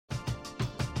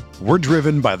We're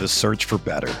driven by the search for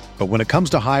better. But when it comes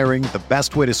to hiring, the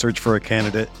best way to search for a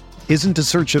candidate isn't to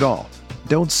search at all.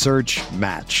 Don't search,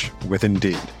 match with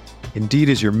Indeed. Indeed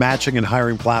is your matching and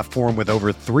hiring platform with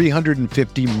over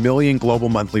 350 million global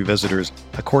monthly visitors,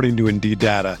 according to Indeed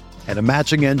data, and a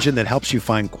matching engine that helps you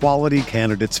find quality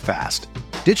candidates fast.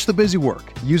 Ditch the busy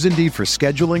work. Use Indeed for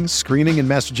scheduling, screening, and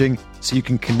messaging so you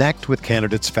can connect with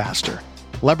candidates faster.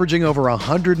 Leveraging over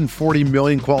 140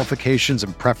 million qualifications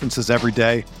and preferences every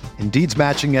day, Indeed's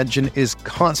matching engine is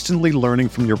constantly learning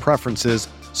from your preferences,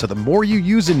 so the more you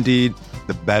use Indeed,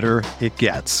 the better it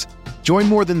gets. Join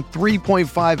more than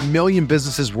 3.5 million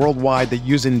businesses worldwide that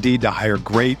use Indeed to hire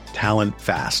great talent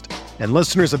fast. And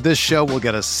listeners of this show will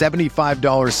get a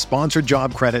 $75 sponsored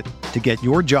job credit to get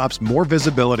your jobs more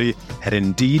visibility at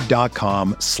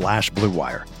Indeed.com/Blue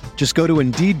Wire. Just go to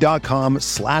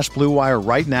Indeed.com/Blue Wire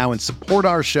right now and support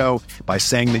our show by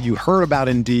saying that you heard about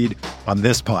Indeed on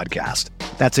this podcast.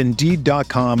 That's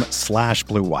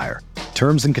Indeed.com/Blue Wire.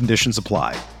 Terms and conditions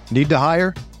apply. Need to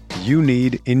hire? You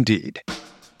need Indeed.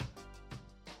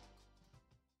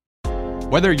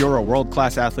 Whether you're a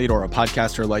world-class athlete or a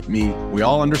podcaster like me, we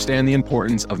all understand the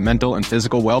importance of mental and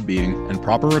physical well-being and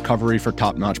proper recovery for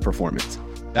top-notch performance.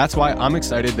 That's why I'm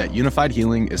excited that Unified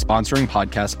Healing is sponsoring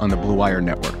podcasts on the Blue Wire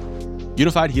Network.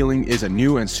 Unified Healing is a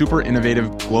new and super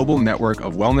innovative global network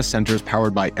of wellness centers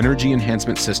powered by Energy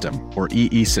Enhancement System, or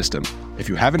EE System. If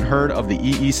you haven't heard of the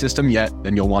EE System yet,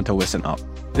 then you'll want to listen up.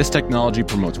 This technology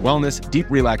promotes wellness, deep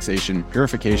relaxation,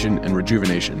 purification, and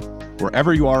rejuvenation.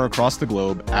 Wherever you are across the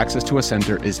globe, access to a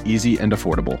center is easy and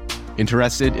affordable.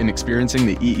 Interested in experiencing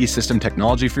the EE System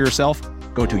technology for yourself?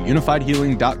 Go to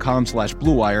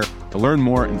unifiedhealing.com/Blue Wire to learn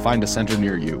more and find a center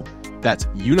near you. That's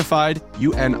unified,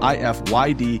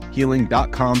 UNIFYD,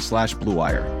 healing.com/Blue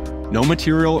Wire. No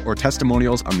material or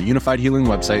testimonials on the Unified Healing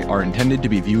website are intended to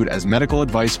be viewed as medical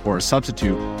advice or a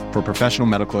substitute for professional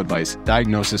medical advice,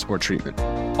 diagnosis, or treatment.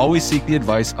 Always seek the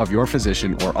advice of your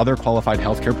physician or other qualified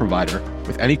healthcare provider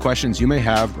with any questions you may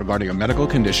have regarding a medical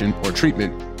condition or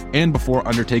treatment and before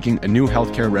undertaking a new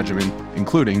healthcare regimen,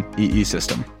 including EE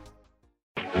System.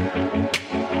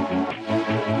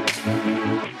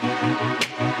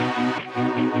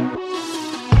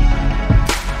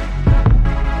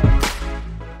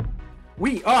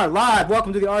 We are live.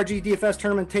 Welcome to the RG DFS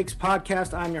Tournament Takes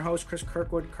podcast. I'm your host, Chris Kirk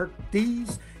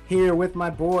Dees, here with my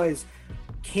boys,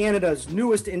 Canada's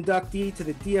newest inductee to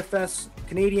the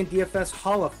Canadian DFS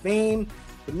Hall of Fame.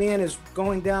 The man is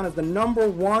going down as the number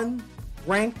one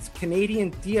ranked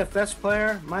Canadian DFS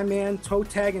player. My man, Toe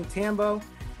Tagging Tambo,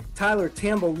 Tyler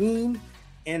Tamboline,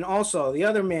 and also the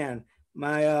other man,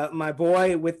 my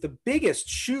boy with the biggest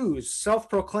shoes,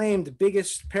 self-proclaimed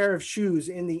biggest pair of shoes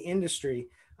in the industry.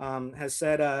 Has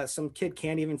said some kid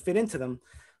can't even fit into them.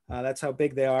 That's how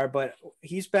big they are. But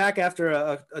he's back after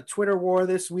a Twitter war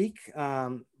this week.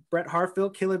 Brett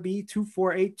Hartfield, Killer B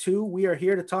 2482. We are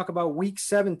here to talk about week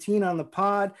 17 on the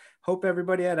pod. Hope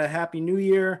everybody had a happy new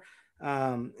year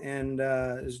and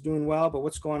is doing well. But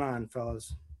what's going on,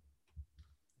 fellas?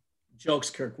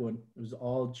 Jokes, Kirkwood. It was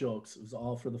all jokes. It was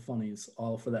all for the funnies,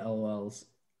 all for the LOLs.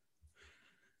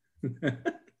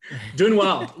 Doing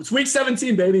well. It's week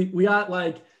 17, baby. We got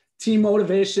like team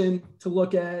motivation to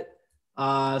look at.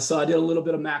 So I did a little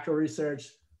bit of macro research,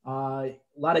 a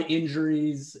lot of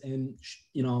injuries and,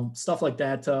 stuff like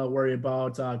that to worry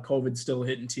about. COVID still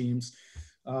hitting teams,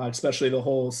 especially the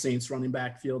whole Saints running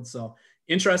back field. So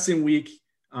interesting week.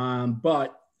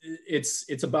 But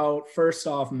it's about, first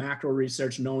off, macro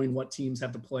research, knowing what teams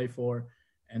have to play for.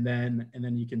 And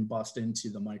then you can bust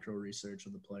into the micro research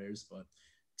of the players. But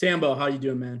Tambo, how you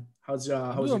doing, man? How's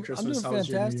your Christmas? I'm doing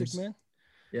fantastic, man.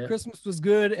 Yeah. Christmas was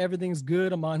good. Everything's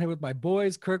good. I'm on here with my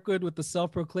boys. Kirkwood with the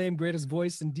self-proclaimed greatest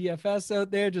voice in DFS out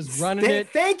there, just running it.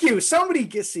 Thank you. Somebody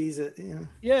sees it.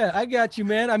 Yeah, I got you,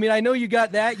 man. I mean, I know you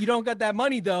got that. You don't got that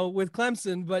money though with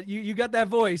Clemson, but you got that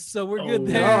voice, so we're good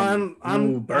there. No,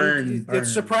 I'm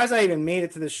It's surprised I even made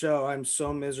it to the show. I'm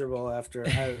so miserable after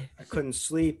I couldn't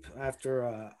sleep after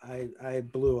I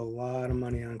blew a lot of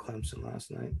money on Clemson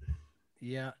last night.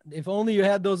 Yeah, if only you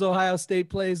had those Ohio State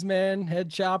plays, man.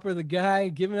 Head chopper, the guy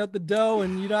giving up the dough,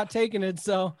 and you're not taking it.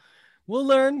 So we'll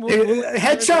learn.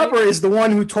 Head chopper is the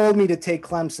one who told me to take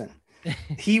Clemson.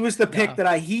 He was the pick that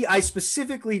I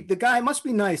specifically. The guy must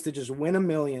be nice to just win $1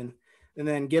 million and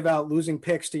then give out losing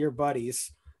picks to your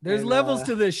buddies. There's levels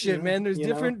to this shit, man. There's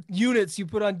different units you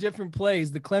put on different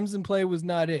plays. The Clemson play was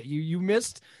not it. You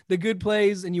missed the good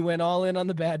plays and you went all in on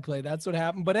the bad play. That's what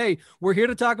happened. But hey, we're here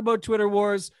to talk about Twitter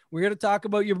wars. We're here to talk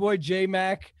about your boy J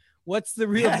Mac. What's the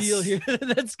real deal here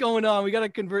that's going on? We got to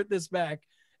convert this back.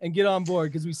 and get on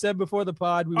board because we said before the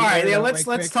pod. All right, yeah,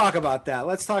 let's talk about that.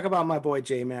 Let's talk about my boy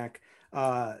J Mac,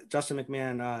 Justin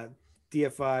McMahon,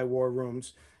 DFI War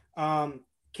Rooms.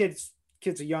 Kid's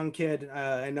a young kid.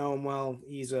 I know him well.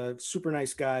 He's a super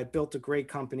nice guy. Built a great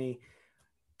company.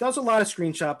 Does a lot of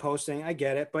screenshot posting. I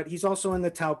get it, but he's also in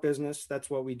the tout business. That's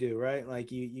what we do, right?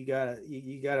 Like you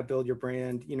gotta build your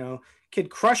brand. You know, kid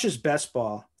crushes best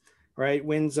ball, right?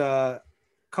 Wins a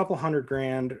couple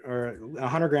 $100,000 or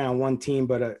 $100,000 on one team,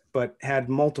 but had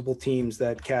multiple teams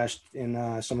that cashed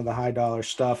in some of the high dollar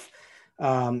stuff.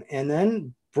 And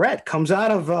then Brett comes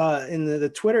out of in the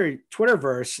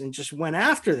Twitterverse and just went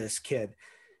after this kid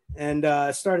and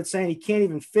started saying he can't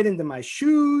even fit into my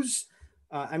shoes.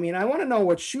 I mean, I want to know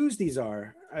what shoes these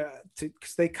are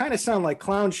because they kind of sound like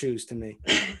clown shoes to me.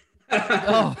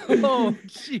 Oh,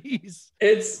 jeez.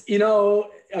 It's,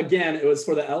 again, it was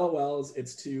for the LOLs.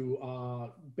 It's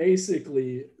to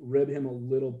basically rib him a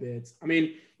little bit. I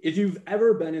mean, if you've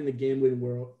ever been in the gambling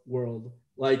world,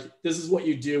 like this is what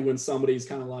you do when somebody's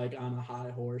kind of like on a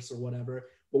high horse or whatever.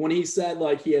 But when he said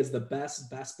like he has the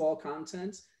best ball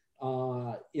content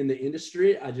in the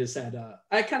industry, I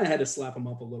kind of had to slap him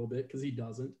up a little bit because he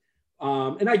doesn't.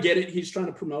 And I get it. He's trying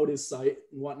to promote his site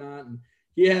and whatnot. And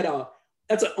he had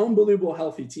that's an unbelievable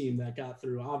healthy team that got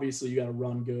through. Obviously you got to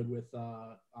run good with,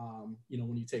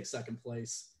 when you take second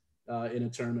place in a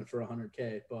tournament for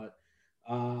 $100K, but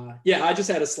I just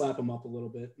had to slap him up a little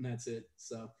bit and that's it.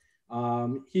 So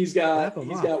he's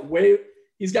got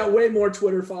way more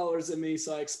Twitter followers than me.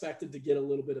 So I expected to get a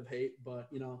little bit of hate, but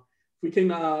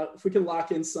if we can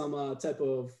lock in some type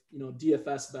of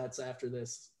DFS bets after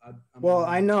this.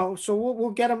 I know. So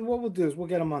we'll get him. What we'll do is we'll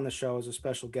get him on the show as a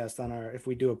special guest on if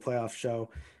we do a playoff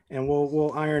show, and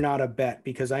we'll iron out a bet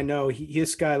because I know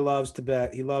this guy loves to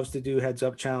bet. He loves to do heads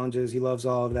up challenges. He loves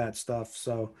all of that stuff.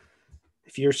 So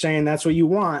if you're saying that's what you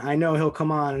want, I know he'll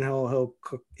come on and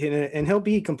he'll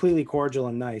be completely cordial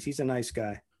and nice. He's a nice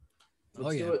guy.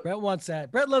 Let's do it. Brett wants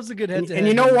that. Brett loves a good head-to-head. And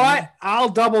you know what? I'll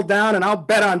double down and I'll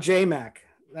bet on J-Mac.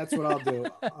 That's what I'll do.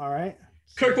 All right.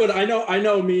 Kirkwood, I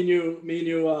know me and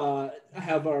you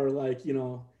have our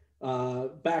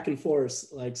back and forth.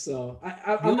 Like, so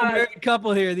I'm not married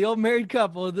couple here, the old married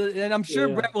couple. And I'm sure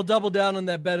Brett will double down on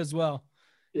that bet as well.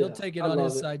 He'll take it on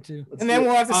his side too. And then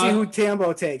we'll have to see who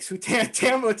Tambo takes. Who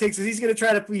Tambo takes is he's going to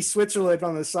try to be Switzerland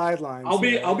on the sidelines. I'll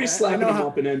be slapping him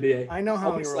up in NBA. I know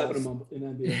how I'll he be slapping him up in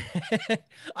NBA.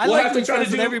 We'll have to try to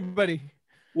do everybody.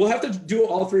 We'll have to do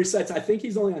all three sites. I think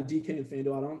he's only on DK and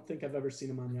FanDuel. I don't think I've ever seen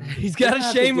him on the. He's got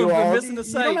a shame of missing the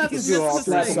site. You don't have to do all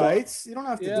three sites. You don't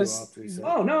have to do all three sites.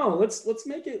 Oh no, let's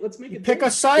make it. Pick a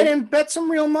site and bet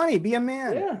some real money. Be a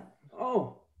man. Yeah.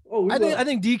 I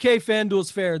think DK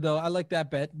FanDuel's fair though. I like that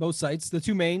bet. Both sites, the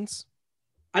two mains.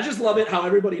 I just love it how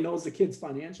everybody knows the kid's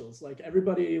financials. Like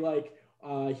everybody,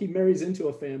 he marries into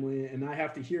a family, and I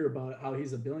have to hear about how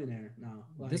he's a billionaire now.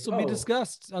 This will be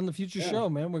discussed on the future show,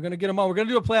 man. We're gonna get him on. We're gonna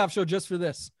do a playoff show just for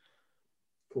this.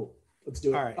 Cool. Let's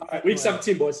do it. All right. Week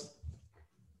 17, boys.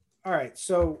 All right.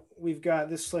 So we've got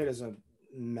this slate is a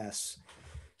mess.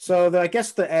 So I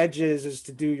guess the edge is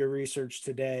to do your research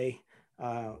today.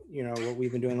 What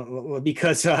we've been doing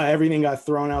because everything got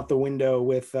thrown out the window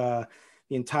with the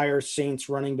entire Saints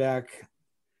running back.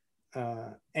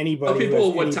 Anybody? Tell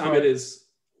people what time it is.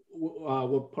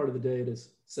 What part of the day it is?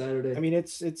 Saturday. I mean,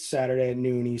 it's Saturday at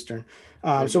noon Eastern.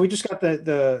 So we just got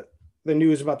the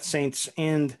news about the Saints,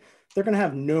 and they're going to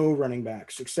have no running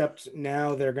backs, except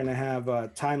now they're going to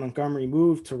have Ty Montgomery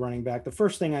moved to running back. The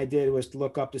first thing I did was to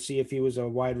look up to see if he was a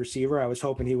wide receiver. I was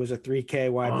hoping he was a 3K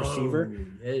wide receiver,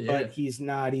 but he's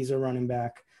not. He's a running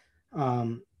back.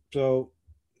 So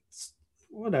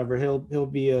whatever, he'll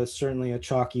be certainly a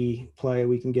chalky play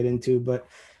we can get into, but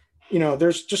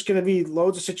there's just going to be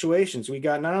loads of situations. We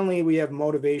have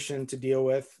motivation to deal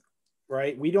with,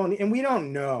 right? We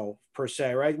don't know per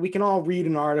se, right? We can all read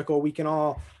an article. We can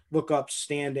all look up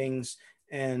standings,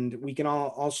 and we can all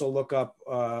also look up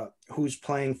who's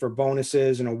playing for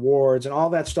bonuses and awards, and all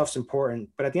that stuff's important.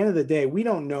 But at the end of the day, we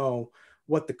don't know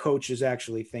what the coach is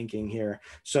actually thinking here.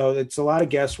 So it's a lot of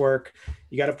guesswork.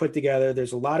 You got to put together.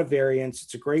 There's a lot of variance.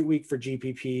 It's a great week for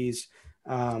GPPs.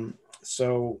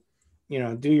 So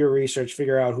do your research,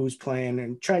 figure out who's playing,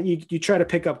 and you try to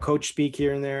pick up coach speak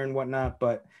here and there and whatnot.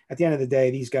 But at the end of the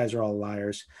day, these guys are all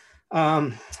liars.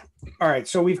 All right.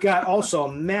 So we've got also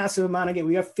a massive amount of games.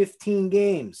 We have 15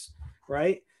 games,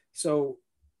 right? So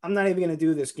I'm not even going to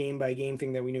do this game by game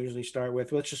thing that we usually start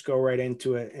with. Let's just go right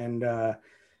into it. And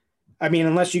I mean,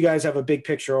 unless you guys have a big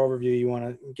picture overview you want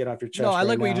to get off your chest. No, I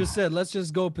like what you just said. Let's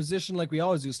just go position like we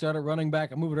always do. Start at running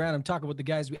back and move it around. I'm talking about the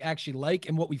guys we actually like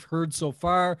and what we've heard so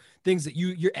far, things that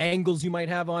your angles you might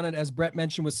have on it, as Brett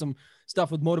mentioned, with some stuff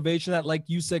with motivation that, like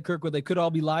you said, Kirk, where they could all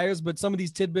be liars, but some of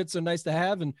these tidbits are nice to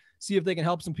have and see if they can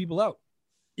help some people out.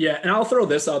 Yeah, and I'll throw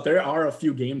this out. There are a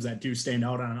few games that do stand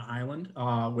out on an island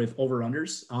with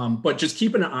over-unders, but just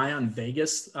keeping an eye on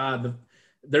Vegas.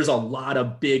 There's a lot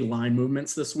of big line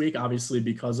movements this week, obviously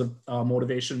because of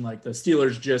motivation. Like the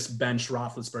Steelers just benched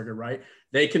Roethlisberger, right?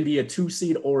 They can be a 2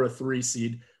 seed or a 3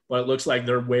 seed, but it looks like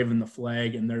they're waving the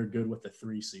flag and they're good with the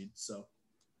 3 seed. So,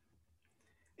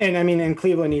 and I mean, and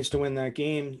Cleveland needs to win that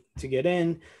game to get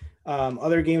in.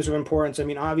 Other games of importance. I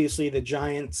mean, obviously the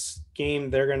Giants game,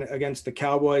 they're going to against the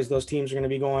Cowboys. Those teams are going to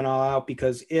be going all out,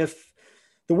 because if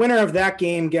the winner of that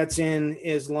game gets in,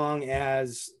 as long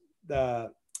as the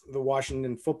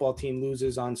Washington football team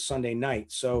loses on Sunday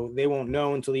night. So they won't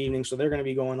know until the evening. So they're going to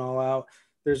be going all out.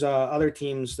 There's other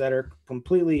teams that are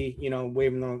completely,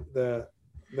 waving the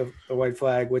white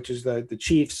flag, which is the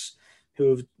Chiefs,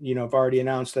 who've, have already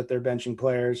announced that they're benching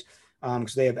players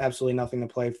because they have absolutely nothing to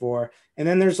play for. And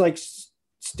then there's like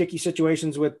sticky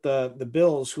situations with the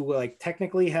Bills, who like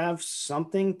technically have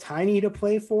something tiny to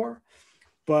play for.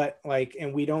 But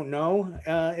and we don't know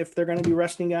if they're going to be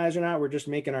resting guys or not. We're just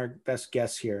making our best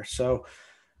guess here. So,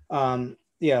 a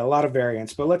lot of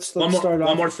variance. But let's start off.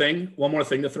 One more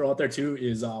thing to throw out there too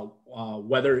is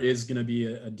weather is going to be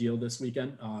a deal this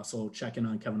weekend. So check in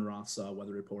on Kevin Roth's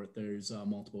weather report. There's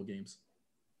multiple games.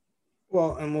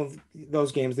 Well, and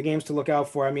those games, the games to look out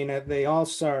for. I mean, they all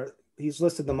start. He's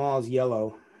listed them all as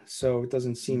yellow, so it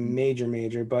doesn't seem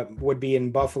major, but would be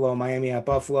in Buffalo, Miami at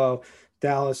Buffalo,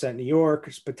 Dallas at New York.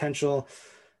 There's potential.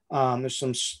 There's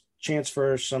some chance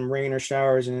for some rain or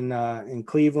showers in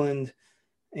Cleveland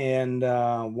and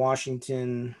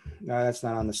Washington. No, that's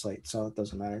not on the slate, so it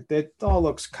doesn't matter. It all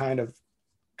looks kind of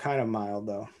mild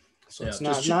though. So it's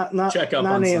not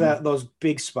any of those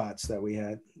big spots that we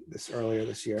had earlier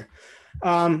this year.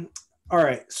 All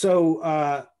right,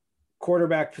 so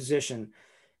quarterback position.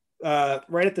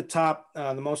 Right at the top,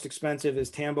 the most expensive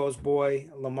is Tambo's boy,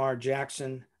 Lamar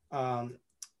Jackson.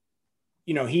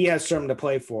 He has something to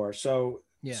play for. So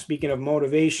Speaking of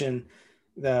motivation,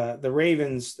 the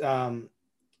Ravens,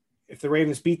 if the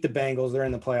Ravens beat the Bengals, they're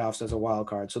in the playoffs as a wild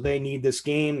card. So they need this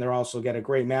game. They're also get a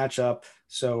great matchup.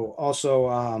 So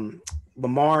also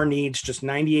Lamar needs just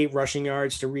 98 rushing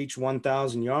yards to reach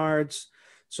 1,000 yards.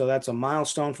 So that's a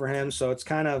milestone for him. So it's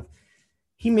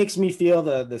he makes me feel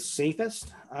the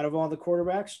safest out of all the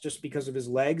quarterbacks, just because of his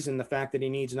legs and the fact that he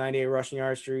needs 98 rushing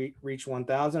yards to reach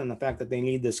 1,000, and the fact that they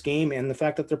need this game, and the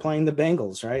fact that they're playing the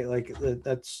Bengals, right? Like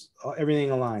that's everything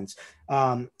aligns.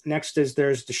 Next there's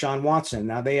Deshaun Watson.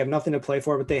 Now they have nothing to play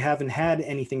for, but they haven't had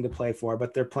anything to play for,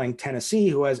 but they're playing Tennessee,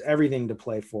 who has everything to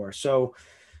play for. So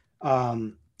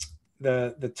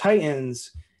the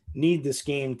Titans need this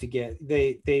game to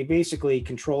they basically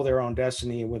control their own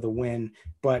destiny with a win,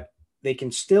 but they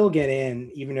can still get in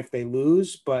even if they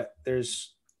lose, but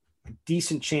there's a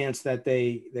decent chance that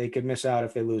they could miss out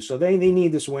if they lose. So they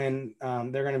need this win.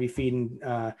 They're going to be feeding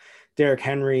Derrick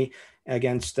Henry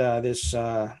against this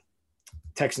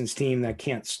Texans team that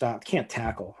can't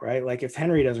tackle, right? Like if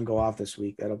Henry doesn't go off this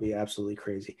week, that'll be absolutely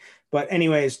crazy. But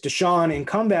anyways, Deshaun in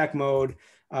comeback mode,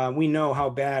 we know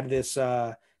how bad this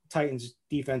Titans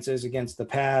defense is against the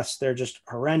pass. They're just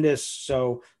horrendous.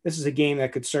 So this is a game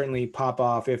that could certainly pop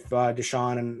off if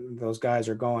Deshaun and those guys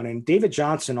are going. And David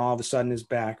Johnson all of a sudden is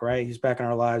back, right? He's back in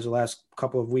our lives the last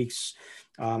couple of weeks.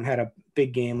 Had a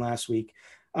big game last week.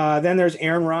 Then there's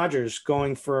Aaron Rodgers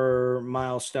going for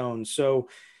milestones. So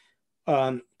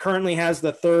currently has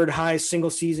the third highest single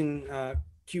season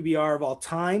QBR of all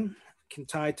time. Can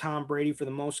tie Tom Brady for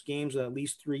the most games with at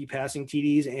least 3 passing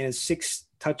TDs, and is 6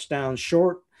 touchdowns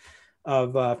short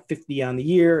of 50 on the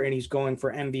year, and he's going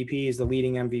for MVP. He's the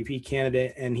leading MVP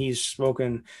candidate, and he's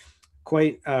spoken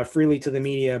quite freely to the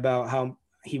media about how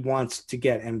he wants to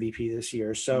get MVP this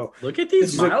year. So look at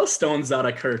these milestones out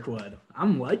of Kirkwood.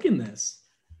 I'm liking this.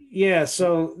 Yeah,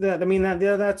 so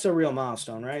that's a real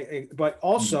milestone, right? But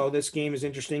also this game is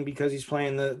interesting because he's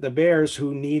playing the Bears,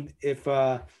 who need, if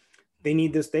they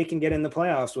need this, they can get in the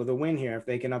playoffs with a win here if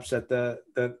they can upset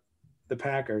the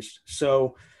Packers.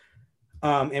 So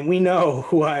and we know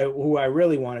who I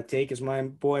really want to take is my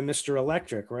boy, Mr.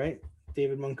 Electric, right?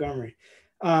 David Montgomery.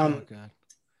 Oh God.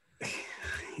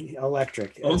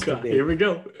 Electric. Oh God, here we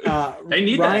go. They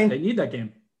need that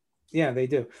game. Yeah, they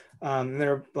do.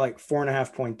 They're like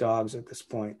 4.5 point dogs at this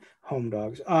point, home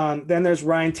dogs. Then there's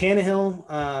Ryan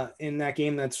Tannehill in that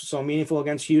game that's so meaningful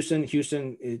against Houston.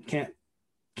 Houston can't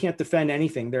can't defend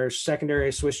anything. They're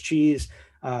secondary Swiss cheese.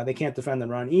 They can't defend the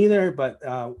run either, but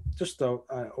just the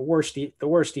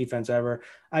worst defense ever.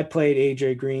 I played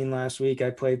AJ Green last week. I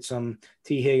played some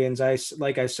T Higgins.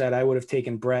 Like I said, I would have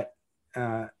taken Brett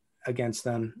against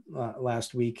them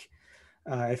last week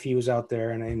if he was out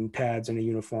there and in pads and a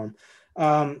uniform.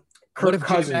 Kirk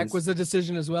Cousins J-Mac was the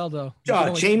decision as well, though.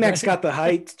 J-Mac's got the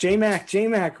height. J-Mac.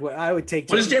 I would take.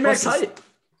 What is J-Mac's height?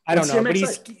 I don't know, but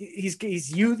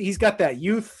he's youth. He's got that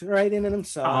youth right in him.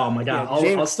 So oh my god,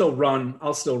 I'll still run.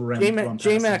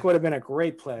 J-Mac would have been a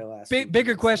great play last.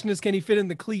 Bigger question is, can he fit in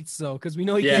the cleats though? Because we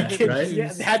know he can't fit. Right?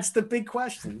 Yeah, that's the big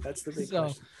question.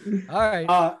 Question. All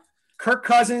right. Kirk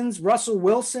Cousins, Russell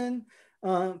Wilson,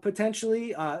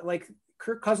 potentially. Like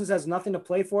Kirk Cousins has nothing to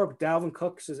play for, but Dalvin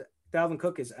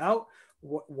Cook is out.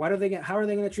 What are they going? How are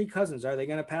they going to treat Cousins? Are they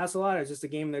going to pass a lot? Or is this a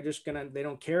game they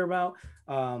don't care about?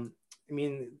 I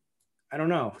mean, I don't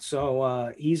know.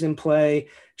 So he's in play.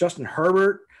 Justin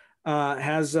Herbert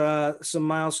has some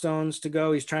milestones to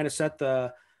go. He's trying to set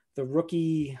the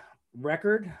rookie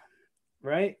record,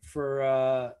 right,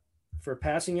 for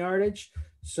passing yardage.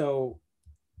 So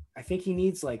I think he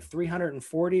needs like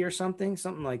 340 or something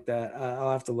like that.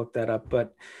 I'll have to look that up,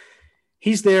 but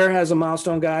he's there as a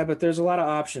milestone guy, but there's a lot of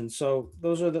options. So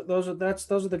those are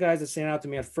the guys that stand out to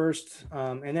me at first.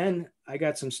 And then I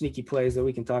got some sneaky plays that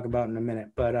we can talk about in a minute,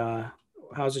 but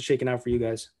how's it shaking out for you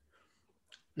guys?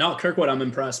 No, Kirkwood, I'm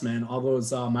impressed, man. All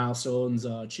those milestones,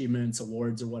 achievements,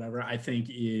 awards, or whatever, I think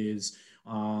is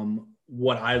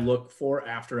what I look for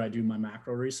after I do my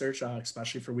macro research,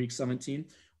 especially for week 17.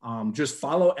 Just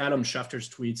follow Adam Schefter's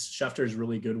tweets. Schefter is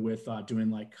really good with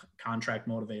doing like contract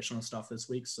motivational stuff this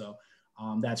week. So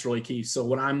that's really key. So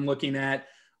what I'm looking at,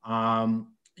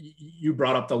 you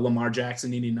brought up the Lamar Jackson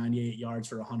needing 98 yards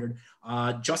for 100.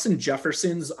 Justin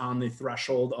Jefferson's on the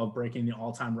threshold of breaking the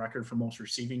all-time record for most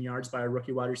receiving yards by a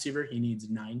rookie wide receiver. He needs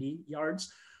 90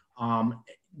 yards.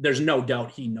 There's no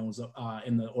doubt he knows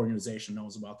in the organization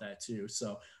knows about that too.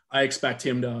 So I expect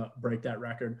him to break that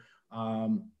record.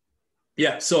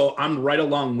 So I'm right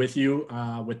along with you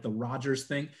with the Rodgers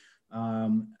thing.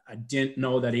 I didn't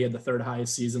know that he had the third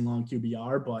highest season-long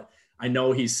QBR, but I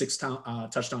know he's 6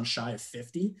 touchdowns shy of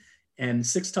 50, and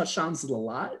 6 touchdowns is a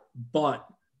lot, but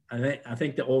I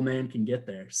think the old man can get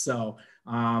there. So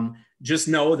just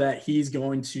know that he's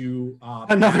going to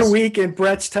another week, and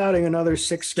Brett's touting another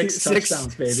six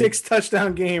touchdowns, baby. 6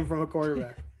 touchdown game from a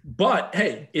quarterback. But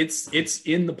hey, it's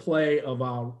in the play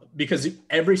of because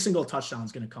every single touchdown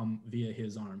is going to come via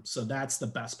his arm. So that's the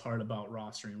best part about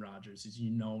rostering Rodgers is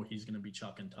he's going to be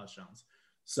chucking touchdowns.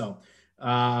 So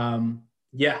and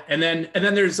then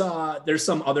there's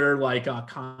some other like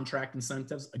contract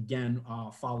incentives. Again,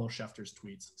 follow Schefter's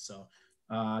tweets. So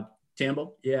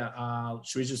Tambo,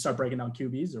 should we just start breaking down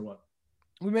QBs or what?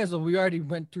 We may as well. We already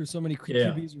went through so many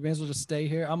QBs. We may as well just stay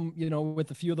here. I'm with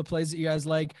a few of the plays that you guys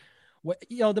like.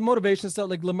 The motivation stuff,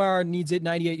 like Lamar needs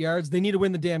 98 yards. They need to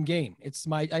win the damn game.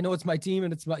 I know it's my team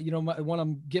and it's my, I want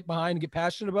to get behind and get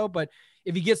passionate about, but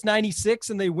if he gets 96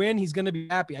 and they win, he's going to be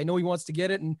happy. I know he wants to get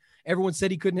it. And everyone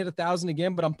said he couldn't hit 1,000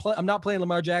 again, but I'm not playing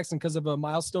Lamar Jackson because of a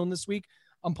milestone this week.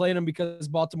 I'm playing him because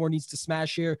Baltimore needs to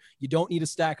smash here. You don't need to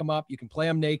stack him up. You can play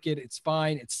him naked. It's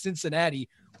fine. It's Cincinnati.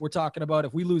 We're talking about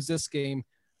if we lose this game,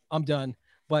 I'm done.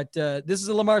 But this is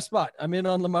a Lamar spot. I'm in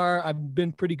on Lamar. I've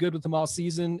been pretty good with him all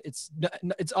season. It's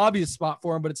obvious spot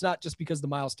for him, but it's not just because of the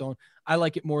milestone. I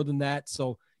like it more than that.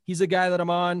 So he's a guy that I'm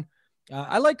on.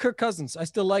 I like Kirk Cousins. I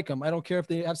still like him. I don't care if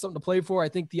they have something to play for. I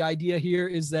think the idea here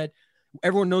is that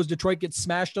everyone knows Detroit gets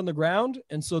smashed on the ground.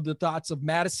 And so the thoughts of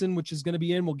Madison, which is going to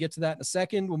be in, we'll get to that in a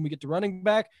second when we get to running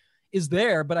back, is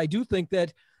there. But I do think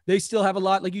that they still have a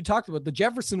lot, like you talked about. The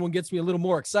Jefferson one gets me a little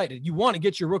more excited. You want to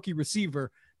get your rookie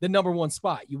receiver the number one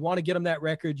spot. You want to get him that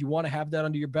record. You want to have that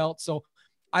under your belt. So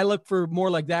I look for more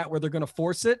like that where they're going to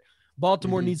force it.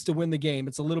 Baltimore needs to win the game.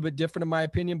 It's a little bit different in my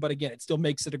opinion, but again, it still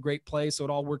makes it a great play. So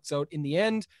it all works out in the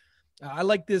end. I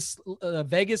like this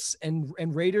Vegas and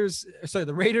Raiders. Sorry,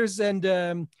 the Raiders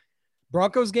and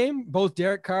Broncos game, both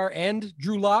Derek Carr and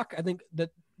Drew Lock. I think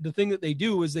that the thing that they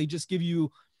do is they just give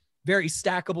you very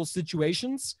stackable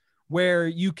situations where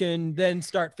you can then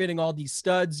start fitting all these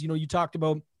studs. You talked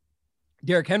about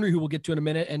Derrick Henry, who we'll get to in a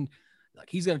minute, and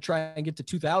he's going to try and get to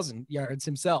 2,000 yards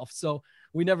himself. So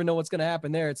we never know what's going to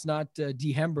happen there. It's not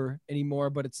D. Hember anymore,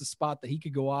 but it's a spot that he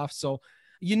could go off. So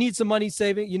you need some money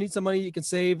saving. You need some money you can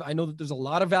save. I know that there's a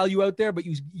lot of value out there, but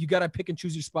you got to pick and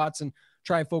choose your spots and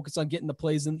try and focus on getting the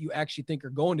plays in that you actually think are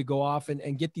going to go off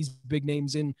and get these big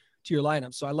names in to your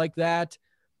lineup. So I like that.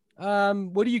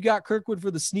 What do you got, Kirkwood, for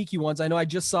the sneaky ones? I know I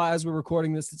just saw as we're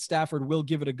recording this that Stafford will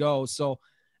give it a go. So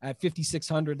at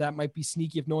 5,600. That might be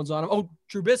sneaky if no one's on him. Oh,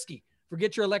 Trubisky.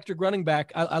 Forget your electric running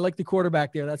back. I like the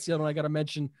quarterback there. That's the other one I got to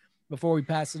mention before we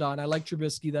pass it on. I like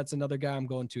Trubisky. That's another guy I'm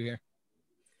going to here.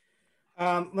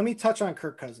 Let me touch on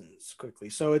Kirk Cousins quickly.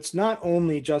 So it's not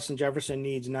only Justin Jefferson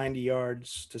needs 90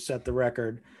 yards to set the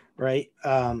record, right?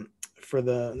 For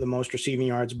the most receiving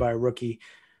yards by a rookie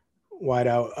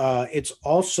wideout. It's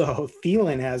also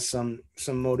Thielen has some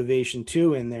motivation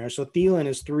too in there. So Thielen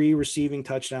is 3 receiving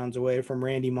touchdowns away from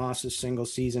Randy Moss's single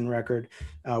season record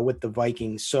with the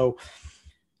Vikings. So,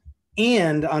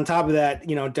 and on top of that,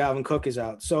 Dalvin Cook is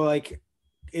out. So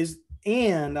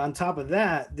and on top of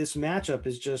that, this matchup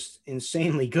is just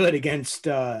insanely good against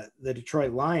the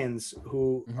Detroit Lions,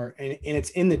 who are, and it's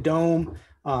in the dome.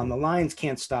 The Lions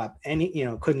can't stop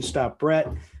couldn't stop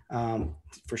Brett.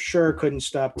 For sure couldn't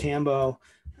stop Tambo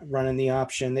running the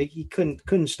option. He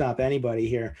couldn't stop anybody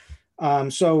here.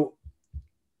 So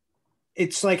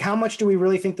it's like, how much do we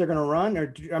really think they're going to run?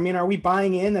 Or, are we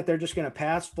buying in that they're just going to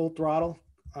pass full throttle,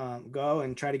 go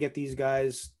and try to get these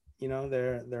guys,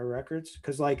 their records?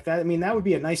 Cause like that, that would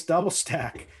be a nice double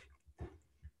stack.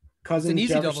 Cousins, it's an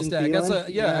easy Jefferson, double stack.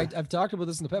 Thielen. I've talked about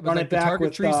this in the past, but like the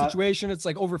target tree situation, it's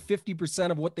like over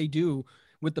 50% of what they do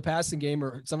with the passing game,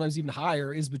 or sometimes even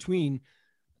higher, is between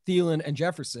Thielen and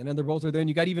Jefferson, and they're both are there. And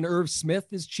you got even Irv Smith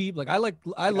is cheap. Like I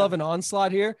love an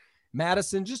onslaught here.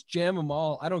 Madison, just jam them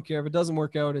all. I don't care if it doesn't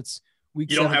work out. It's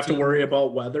week. You don't 17. Have to worry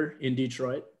about weather in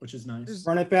Detroit, which is nice.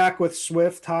 Run it back with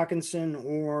Swift, Hawkinson,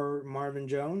 or Marvin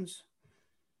Jones.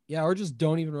 Yeah, or just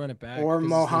don't even run it back. Or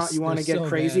Mohammed. You want to get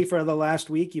crazy for the last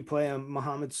week? You play a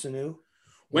Mohamed Sanu.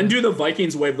 When do the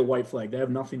Vikings wave the white flag? They have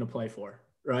nothing to play for,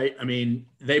 right?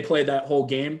 They played that whole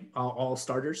game, all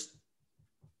starters.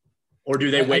 Or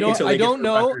do they wait until they get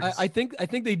the records? I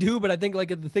think they do, but I think like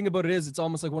the thing about it is it's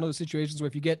almost like one of those situations where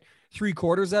if you get 3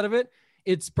 quarters out of it,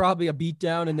 it's probably a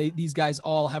beatdown, and these guys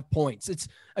all have points. It's,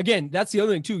 again, that's the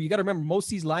other thing too. You got to remember, most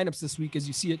of these lineups this week, as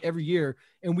you see it every year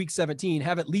in week 17,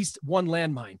 have at least one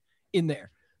landmine in there.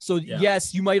 So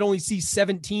yes, you might only see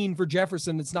 17 for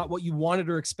Jefferson. It's not what you wanted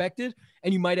or expected.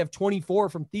 And you might have 24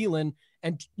 from Thielen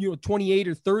and 28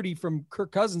 or 30 from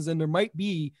Kirk Cousins. And there might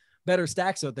be better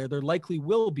stacks out there. There likely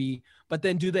will be, but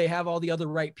then do they have all the other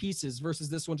right pieces versus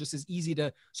this one just is easy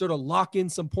to sort of lock in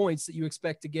some points that you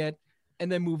expect to get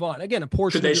and then move on. Again, a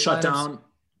portion. Could they shut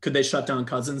down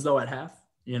Cousins though at half?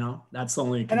 That's the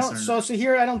only concern. So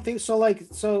here, I don't think so.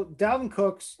 So Dalvin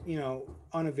Cook's,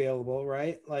 unavailable,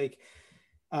 right? Like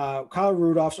Kyle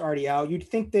Rudolph's already out. You'd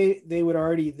think they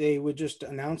would just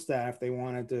announce that if they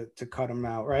wanted to cut him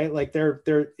out, right? Like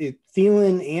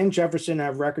Thielen and Jefferson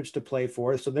have records to play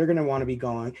for, so they're going to want to be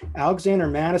gone. Alexander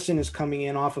Madison is coming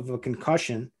in off of a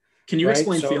concussion. Can you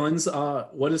explain Thielen's?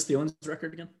 What is Thielen's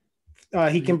record again?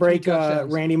 He can break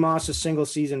Randy Moss's single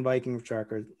season Vikings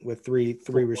record with three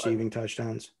receiving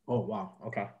touchdowns. Oh, wow.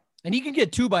 Okay. And he can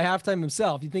get 2 by halftime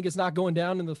himself. You think it's not going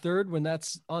down in the third when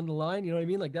that's on the line? You know what I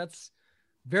mean? Like, that's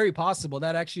very possible.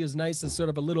 That actually is nice as sort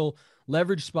of a little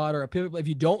leverage spot or a pivot. If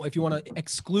you want to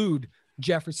exclude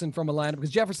Jefferson from a lineup, because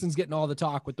Jefferson's getting all the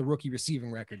talk with the rookie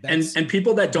receiving record. That's and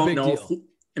people that don't know,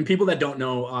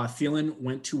 Thielen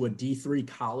went to a D3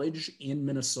 college in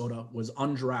Minnesota, was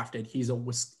undrafted. He's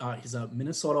a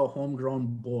Minnesota homegrown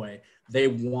boy. They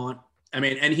want,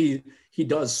 and he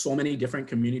does so many different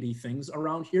community things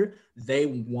around here. They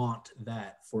want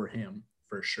that for him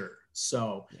for sure.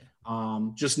 So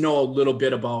just know a little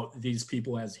bit about these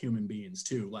people as human beings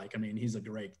too. He's a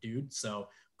great dude. So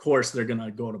of course they're going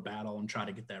to go to battle and try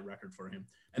to get that record for him.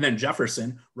 And then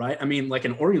Jefferson, right? Like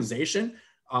an organization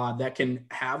that can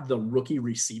have the rookie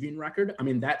receiving record.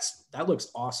 That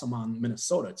looks awesome on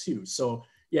Minnesota too. So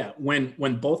yeah, when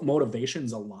both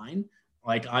motivations align,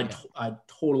 I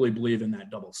totally believe in that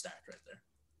double stack right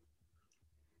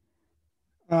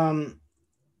there.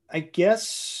 I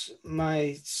guess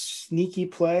my sneaky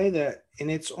play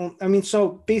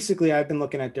so basically I've been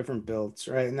looking at different builds,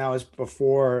 right? And that was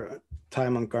before Ty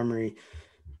Montgomery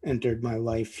entered my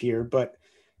life here, but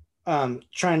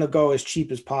trying to go as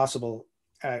cheap as possible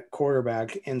at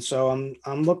quarterback. And so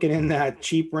I'm looking in that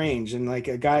cheap range and like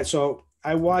a guy. So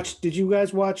did you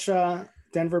guys watch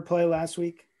Denver play last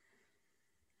week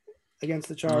against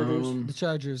the Chargers? The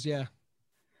Chargers. Yeah.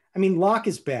 Locke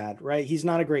is bad, right? He's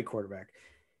not a great quarterback,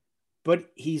 but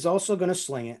he's also going to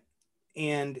sling it.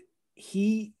 And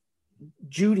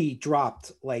Judy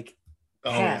dropped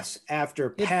pass after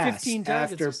pass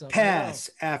after pass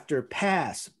after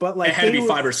pass. But it had to be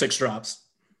 5 or 6 drops.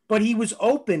 But he was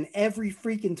open every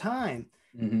freaking time.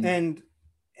 Mm-hmm.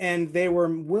 And they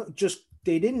were just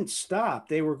they didn't stop.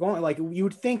 They were going like you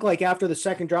would think like after the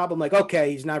second drop, I'm like,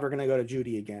 okay, he's never gonna go to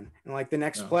Judy again. And like the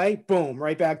next play, boom,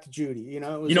 right back to Judy. You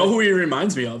know, who he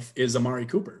reminds me of is Amari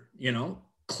Cooper. You know,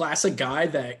 classic guy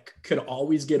that could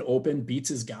always get open, beats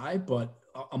his guy, but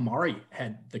Amari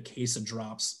had the case of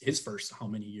drops his first how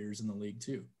many years in the league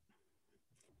too.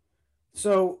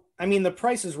 So I mean, the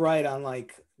price is right on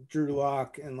like Drew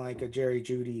Lock and like a Jerry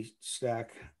Judy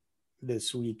stack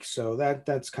this week. So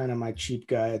that's kind of my cheap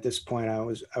guy at this point. I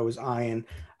was eyeing.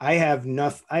 I have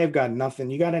got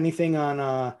nothing. You got anything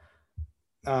on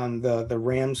the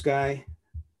Rams guy?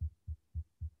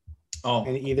 Oh,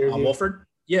 and either Wolford?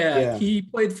 Yeah, he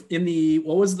played in the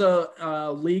what was the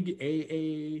league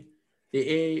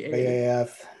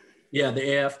AAF? Yeah,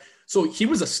 the AF. So he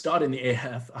was a stud in the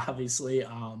AF, obviously.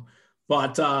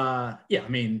 But I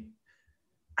mean,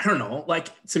 I don't know. Like,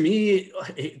 to me,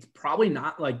 it's probably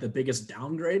not like the biggest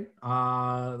downgrade.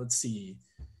 Let's see.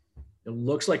 It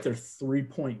looks like they're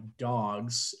 3-point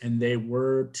dogs, and they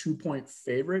were 2-point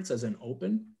favorites as an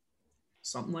open,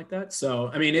 something like that. So,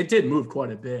 I mean, it did move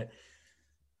quite a bit.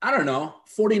 I don't know,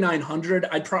 4,900.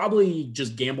 I'd probably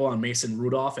just gamble on Mason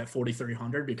Rudolph at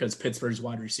 4,300 because Pittsburgh's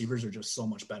wide receivers are just so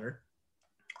much better.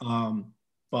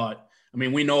 But I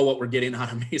mean, we know what we're getting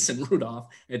out of Mason Rudolph.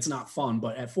 It's not fun,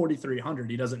 but at 4,300,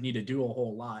 he doesn't need to do a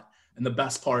whole lot. And the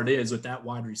best part is with that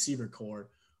wide receiver core,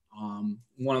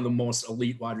 one of the most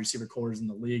elite wide receiver cores in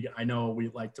the league. I know we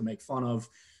like to make fun of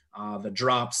the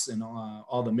drops and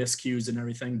all the miscues and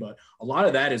everything, but a lot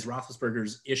of that is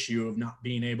Roethlisberger's issue of not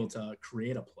being able to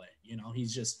create a play. You know,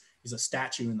 he's a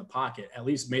statue in the pocket. At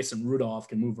least Mason Rudolph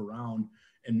can move around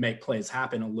and make plays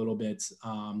happen a little bit.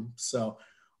 So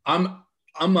I'm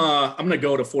going to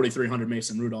go to 4,300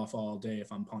 Mason Rudolph all day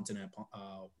if I'm punting at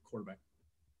quarterback.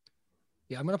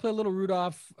 Yeah, I'm going to play a little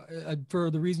Rudolph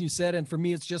for the reason you said. And for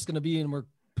me, it's just going to be, and we're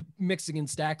mixing in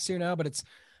stacks here now, but it's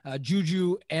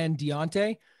Juju and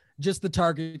Deontay, just the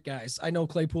target guys. I know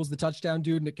Claypool's the touchdown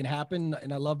dude and it can happen.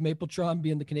 And I love Mapletron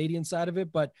being the Canadian side of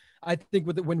it. But I think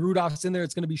when Rudolph's in there,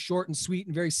 it's going to be short and sweet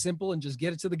and very simple and just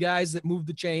get it to the guys that move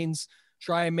the chains,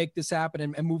 try and make this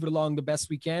happen and move it along the best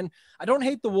we can. I don't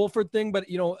hate the Wolford thing, but,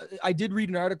 you know, I did read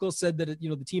an article said that, you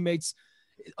know, the teammates,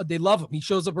 they love him. He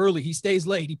shows up early. He stays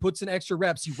late. He puts in extra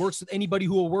reps. He works with anybody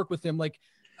who will work with him. Like,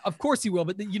 of course he will,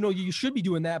 but you know, you should be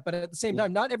doing that. But at the same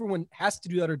time, not everyone has to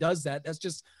do that or does that. That's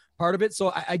just part of it.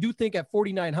 So I do think at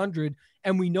 4,900,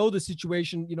 and we know the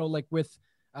situation, you know, like with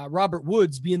Robert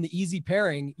Woods being the easy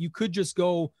pairing, you could just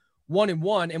go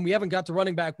 1-1, and we haven't got to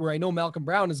running back where I know Malcolm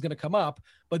Brown is going to come up,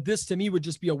 but this to me would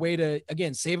just be a way to,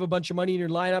 again, save a bunch of money in your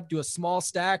lineup, do a small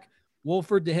stack,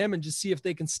 Wolford to him, and just see if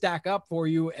they can stack up for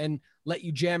you and let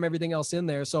you jam everything else in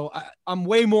there. So I'm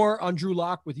way more on Drew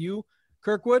Lock with you,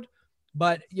 Kirkwood,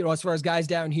 but you know, as far as guys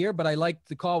down here, but I like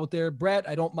the call with their Brett.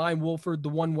 I don't mind Wolford the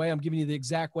one way. I'm giving you the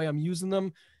exact way I'm using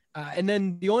them. And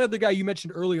then the only other guy you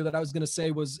mentioned earlier that I was going to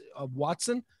say was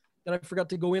Watson that I forgot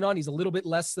to go in on. He's a little bit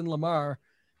less than Lamar.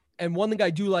 And one thing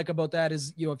I do like about that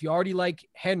is, you know, if you already like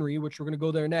Henry, which we're going to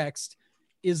go there next,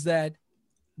 is that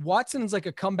Watson's like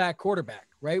a comeback quarterback,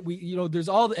 right? There's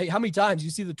how many times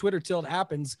you see the Twitter tilt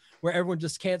happens where everyone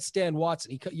just can't stand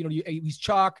Watson. He's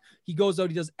chalk. He goes out,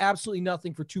 he does absolutely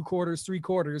nothing for 2 quarters, 3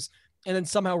 quarters, and then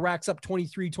somehow racks up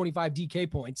 23, 25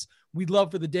 DK points. We'd love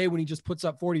for the day when he just puts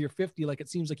up 40 or 50, like it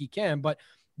seems like he can, but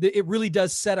it really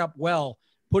does set up well,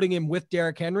 putting him with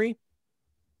Derrick Henry.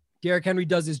 Derrick Henry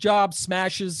does his job,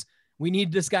 smashes. We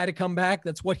need this guy to come back.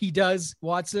 That's what he does,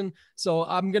 Watson. So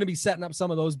I'm going to be setting up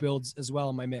some of those builds as well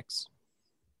in my mix.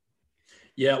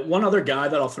 Yeah, one other guy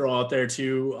that I'll throw out there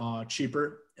too,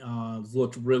 cheaper,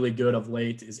 looked really good of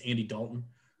late, is Andy Dalton.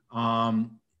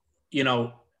 You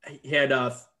know, he had,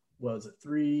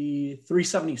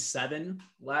 377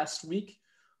 last week.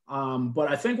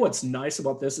 But I think what's nice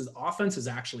about this is offense is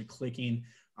actually clicking.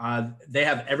 They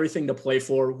have everything to play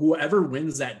for. Whoever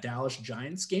wins that Dallas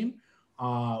Giants game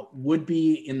would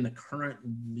be in the current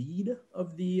lead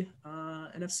of the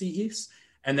NFC East.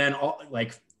 And then,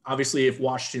 obviously, if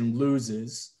Washington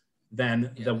loses,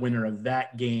 then the winner of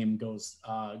that game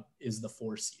is the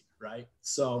 4 seed, right?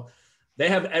 So they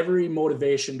have every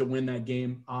motivation to win that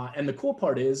game. And the cool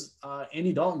part is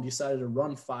Andy Dalton decided to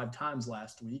run 5 times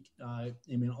last week.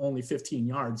 Only 15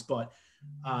 yards, but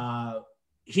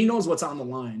he knows what's on the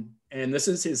line. And this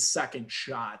is his second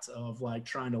shot of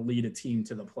trying to lead a team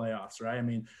to the playoffs, right? I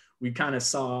mean, we kind of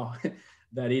saw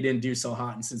that he didn't do so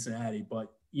hot in Cincinnati,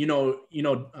 but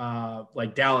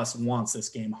Dallas wants this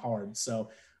game hard. So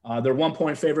they're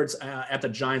 1-point favorites at the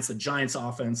Giants. The Giants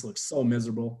offense looks so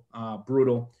miserable,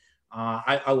 brutal.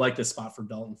 I like this spot for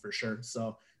Dalton for sure.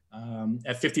 So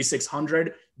At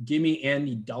 5,600, give me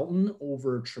Andy Dalton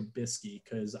over Trubisky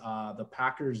because the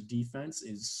Packers defense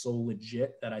is so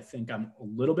legit that I think I'm a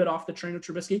little bit off the train of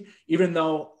Trubisky, even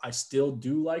though I still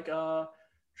do like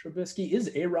Trubisky.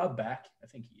 Is A-Rob back? I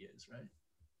think he is, right?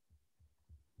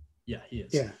 Yeah, he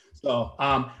is. Yeah. So,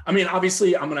 I mean,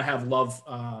 obviously I'm going to have love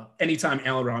anytime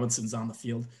Allen Robinson's on the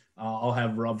field. I'll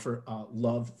have love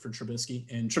for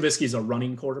Trubisky, and Trubisky's a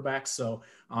running quarterback, so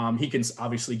he can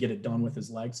obviously get it done with his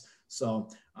legs. So,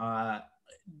 I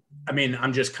mean,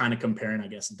 I'm just kind of comparing, I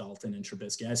guess, Dalton and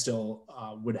Trubisky. I still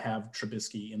would have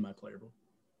Trubisky in my player pool.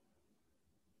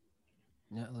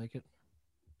 Yeah, I like it.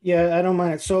 Yeah, I don't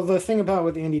mind it. So the thing about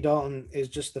with Andy Dalton is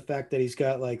just the fact that he's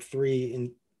got like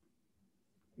three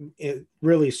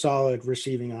really solid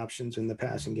receiving options in the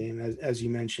passing game, as you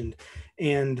mentioned.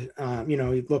 And,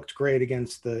 he looked great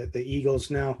against the Eagles.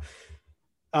 Now,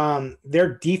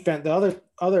 their defense, the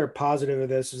other positive of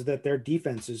this is that their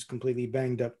defense is completely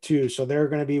banged up too. So they're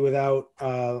going to be without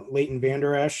Leighton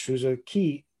Vander Esch, who's a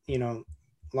key,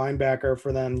 linebacker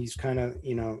for them. He's kind of,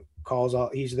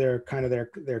 he's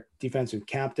their defensive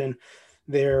captain.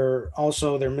 They're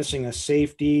missing a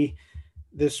safety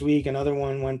this week. Another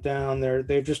one went down.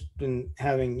 They've just been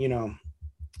having,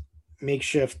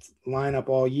 makeshift lineup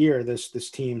all year,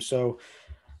 this team. So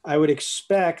I would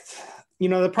expect,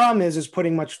 the problem is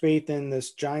putting much faith in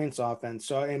this Giants offense.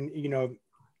 So, and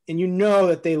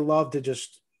that they love to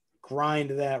just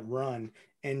grind that run.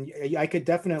 And I could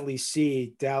definitely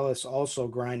see Dallas also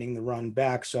grinding the run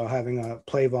back. So having a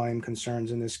play volume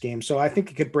concerns in this game. So I think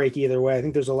it could break either way. I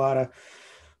think there's a lot of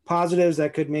positives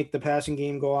that could make the passing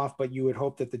game go off, but you would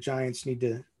hope that the Giants need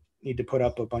to put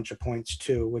up a bunch of points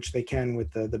too, which they can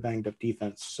with the banged up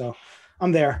defense. So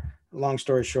I'm there. Long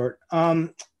story short.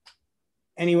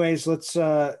 Anyways, let's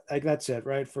that's it,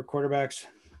 right, for quarterbacks.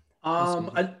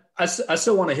 I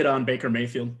still want to hit on Baker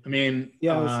Mayfield. I mean, he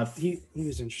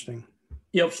was interesting.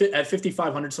 At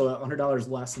 5,500, so $100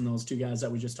 less than those two guys that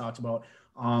we just talked about.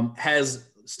 Has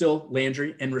still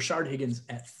Landry and Rashard Higgins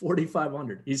at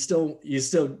 4,500. He's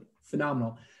still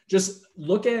phenomenal. Just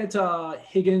look at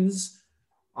Higgins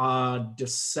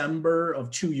December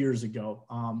of 2 years ago,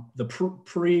 the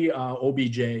pre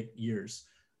OBJ years.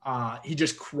 He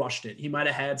just crushed it. He might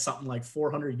have had something like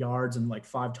 400 yards and like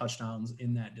 5 touchdowns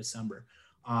in that December.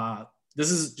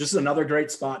 This is just another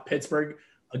great spot. Pittsburgh,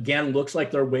 again, looks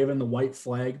like they're waving the white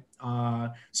flag.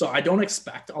 So I don't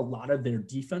expect a lot of their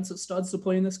defensive studs to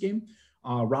play in this game.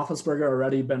 Roethlisberger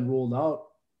already been ruled out.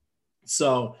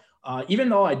 So even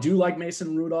though I do like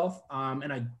Mason Rudolph,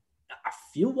 and I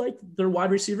feel like their wide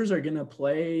receivers are going to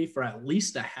play for at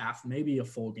least a half, maybe a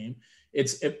full game.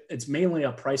 It's mainly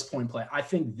a price point play. I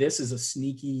think this is a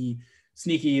sneaky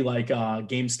like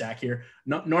game stack here.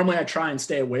 Normally I try and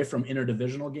stay away from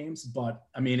interdivisional games, but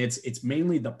I mean, it's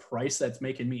mainly the price that's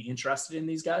making me interested in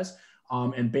these guys.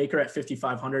 And Baker at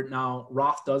 5,500. Now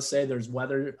Roth does say there's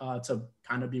weather to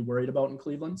kind of be worried about in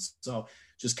Cleveland. So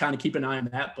just kind of keep an eye on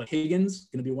that, but Higgins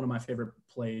going to be one of my favorite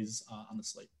plays on the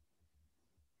slate.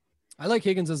 I like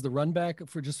Higgins as the run back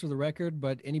for the record,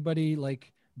 but anybody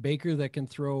like Baker that can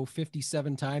throw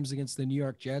 57 times against the New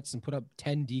York Jets and put up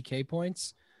 10 DK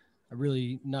points, I'm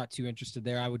really not too interested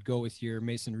there. I would go with your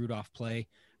Mason Rudolph play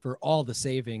for all the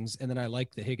savings. And then I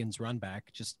like the Higgins run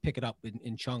back. Just pick it up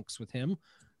in chunks with him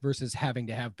versus having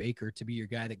to have Baker to be your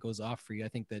guy that goes off for you. I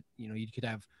think that, you could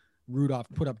have Rudolph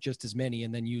put up just as many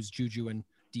and then use Juju and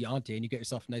Deontay, and you get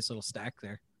yourself a nice little stack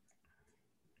there.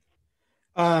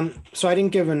 So I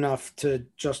didn't give enough to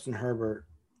Justin Herbert,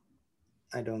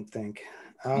 I don't think.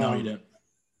 No, you didn't.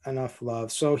 Enough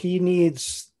love. So he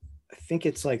needs, I think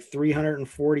it's like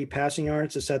 340 passing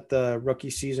yards to set the rookie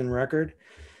season record.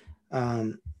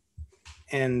 And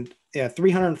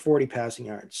 340 passing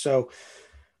yards. So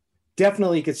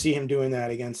definitely could see him doing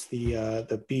that against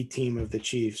the B team of the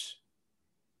Chiefs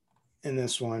in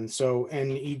this one. So,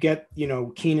 and you get,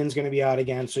 Keenan's going to be out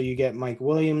again. So you get Mike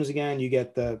Williams again. You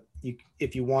get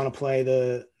if you want to play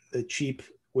the cheap,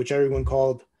 which everyone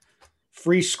called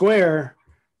free square,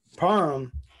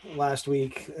 Parham last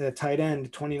week, tight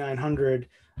end, 2,900.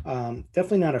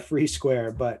 Definitely not a free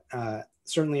square, but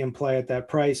certainly in play at that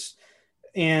price.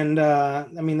 And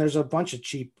there's a bunch of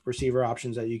cheap receiver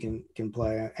options that you can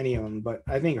play, any of them, but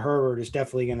I think Herbert is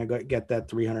definitely going to get that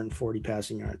 340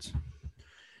 passing yards.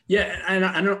 Yeah, and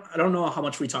I don't know how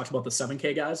much we talked about the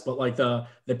 7K guys, but like the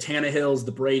Tannehills,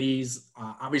 the Bradys,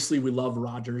 obviously we love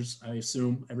Rodgers. I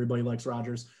assume everybody likes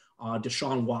Rodgers.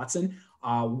 Deshaun Watson.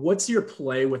 What's your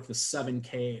play with the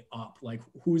 7K up? Like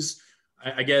who's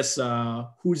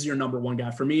your number one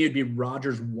guy? For me, it'd be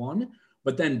Rodgers 1,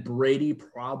 but then Brady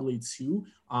probably 2.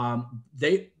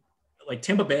 like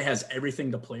Tampa Bay has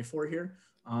everything to play for here.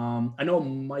 I know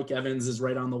Mike Evans is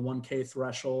right on the 1K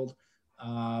threshold.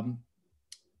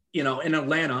 In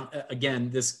Atlanta, again,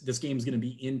 this game is going to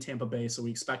be in Tampa Bay, so we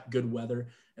expect good weather.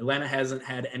 Atlanta hasn't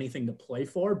had anything to play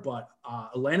for, but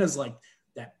Atlanta's like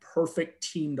that perfect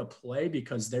team to play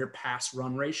because their pass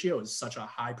run ratio is such a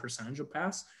high percentage of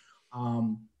pass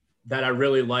that I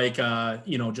really like,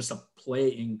 just a play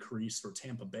increase for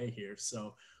Tampa Bay here.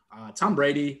 So Tom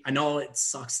Brady, I know it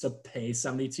sucks to pay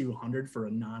 $7,200 for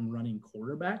a non-running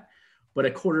quarterback, but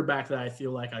a quarterback that I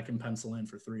feel like I can pencil in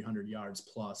for 300 yards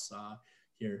plus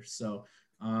here. So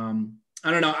I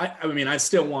don't know. I mean, I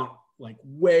still want like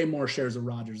way more shares of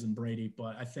Rodgers than Brady,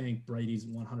 but I think Brady's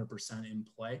 100% in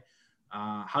play.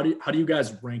 How do you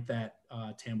guys rank that,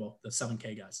 Tambo, the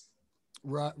 7K guys?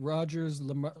 Rodgers,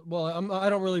 Lamar. Well, I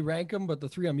don't really rank them, but the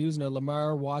three I'm using are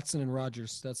Lamar, Watson, and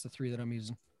Rodgers. That's the three that I'm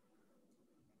using.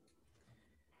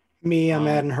 I'm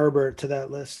adding Herbert to that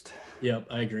list. Yep,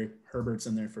 I agree. Herbert's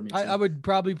in there for me too. I would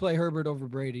probably play Herbert over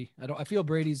Brady. I feel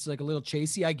Brady's like a little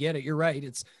chasey. I get it. You're right.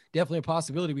 It's definitely a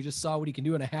possibility. We just saw what he can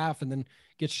do in a half and then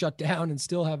get shut down and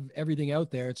still have everything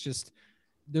out there. It's just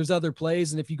there's other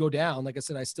plays. And if you go down, like I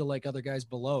said, I still like other guys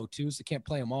below too, so can't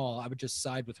play them all. I would just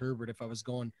side with Herbert if I was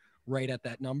going right at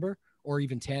that number, or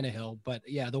even Tannehill. But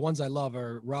yeah, the ones I love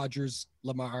are Rodgers,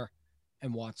 Lamar,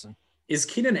 and Watson. Is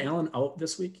Keenan Allen out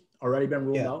this week? Already been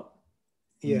ruled out?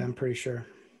 Yeah, I'm pretty sure.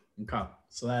 Okay.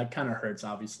 So that kind of hurts,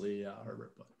 obviously,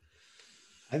 Herbert. But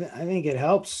I think it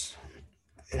helps.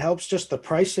 It helps just the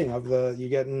pricing of you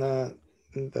getting the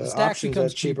stack options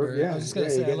becomes cheaper. Yeah, I was just gonna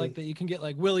say, I like that you can get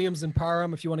like Williams and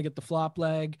Parham if you want to get the flop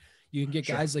leg. You can get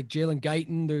guys like Jalen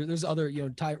Guyton. There's other,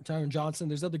 Tyron Johnson.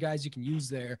 There's other guys you can use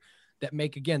there that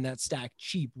make, again, that stack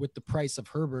cheap with the price of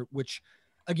Herbert, which,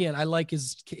 again, I like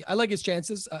his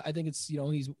chances. I think it's,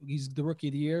 he's the rookie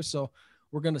of the year, so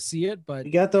we're gonna see it. But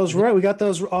we got those right. We got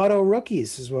those auto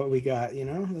rookies, is what we got.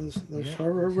 Those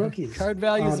Herbert rookies. Card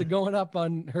values are going up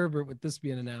on Herbert with this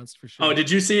being announced for sure. Oh, did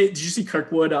you see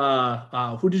Kirkwood?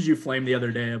 Who did you flame the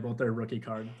other day about their rookie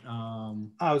card?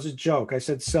 It was a joke. I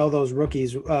said sell those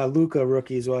rookies, Luka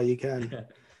rookies, while you can.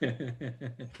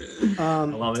 I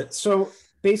love it. So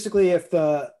basically, if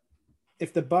the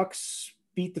Bucks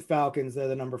beat the Falcons, they're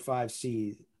the number 5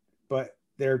 seed, but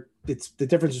it's the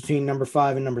difference between number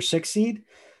 5 and number 6 seed.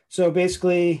 So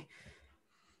basically,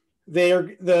 they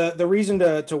are the reason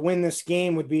to win this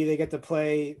game would be they get to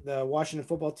play the Washington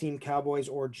football team, Cowboys,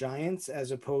 or Giants,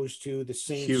 as opposed to the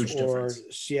Saints or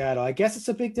Seattle. I guess it's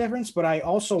a big difference, but I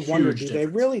also wonder, do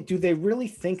they really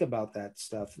think about that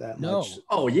stuff that much?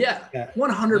 Oh yeah.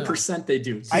 100% they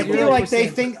do. I feel like they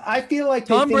think.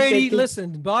 Tom Brady.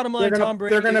 Listen, bottom line, Tom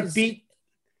Brady. They're going to beat.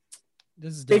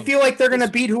 They feel like they're going to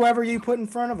beat whoever you put in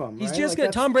front of them. He's just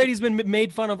good. Tom Brady's been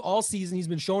made fun of all season. He's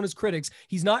been shown his critics.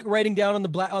 He's not writing down on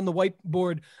the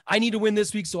whiteboard, I need to win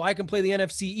this week so I can play the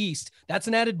NFC East. That's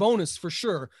an added bonus for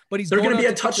sure. But they're going to be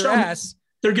a touchdown.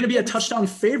 They're going to be a touchdown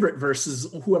favorite versus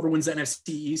whoever wins the NFC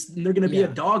East, and they're going to be a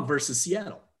dog versus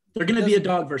Seattle. They're going to be a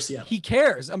dog versus Seattle. He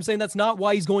cares. I'm saying that's not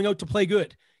why he's going out to play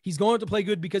good. He's going to play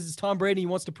good because it's Tom Brady. He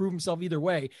wants to prove himself either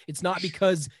way. It's not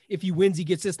because if he wins, he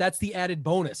gets this. That's the added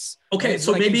bonus. Okay,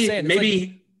 so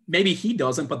maybe he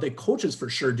doesn't, but the coaches for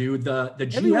sure do. The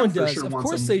GM everyone for does. Sure of wants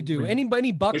course they do. Any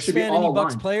Bucks fan, any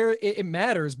Bucks player, it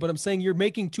matters. But I'm saying you're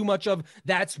making too much of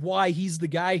that's why he's the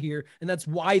guy here, and that's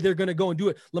why they're going to go and do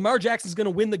it. Lamar Jackson's going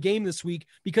to win the game this week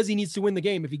because he needs to win the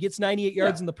game. If he gets 98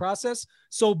 yards in the process,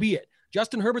 so be it.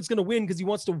 Justin Herbert's going to win because he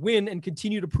wants to win and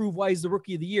continue to prove why he's the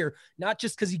rookie of the year, not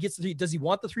just because he gets does he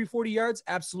want the 340 yards?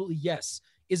 Absolutely. Yes.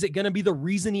 Is it going to be the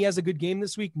reason he has a good game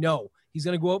this week? No, he's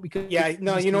going to go out because you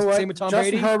know what? Same with Tom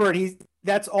Justin Brady. Herbert,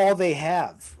 that's all they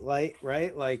have, right?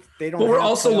 Like they don't. But we're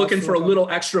also looking for a little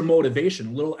extra motivation,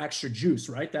 a little extra juice,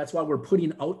 right? That's why we're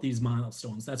putting out these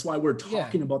milestones. That's why we're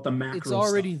talking about the macro. It's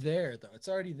already there, though. It's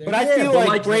already there. But I feel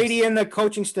like Brady and the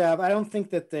coaching staff. I don't think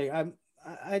that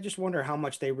I just wonder how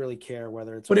much they really care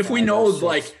whether it's. But if we know,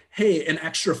 like, hey, an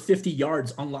extra 50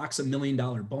 yards unlocks $1 million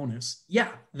bonus,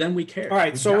 then we care. All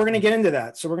right, so we're going to get into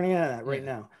that. Right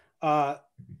now.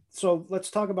 So let's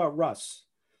talk about Russ.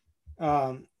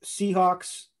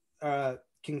 Seahawks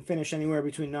can finish anywhere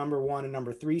between number 1 and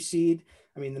number 3 seed.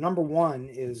 I mean, the number 1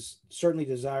 is certainly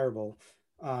desirable,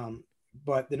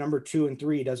 but the number 2 and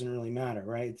 3 doesn't really matter,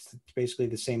 right? It's basically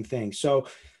the same thing. So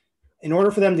in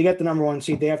order for them to get the number 1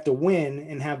 seed, they have to win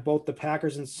and have both the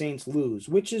Packers and Saints lose,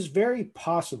 which is very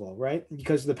possible, right?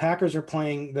 Because the Packers are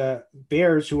playing the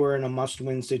Bears, who are in a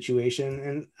must-win situation.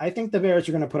 And I think the Bears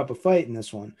are going to put up a fight in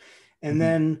this one. And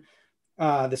then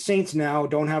the Saints now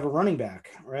don't have a running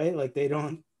back, right? Like they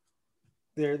don't,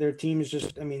 their team is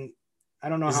just, I mean, I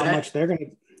don't know how much they're going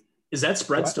to. Is that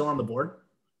spread still on the board?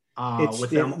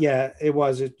 It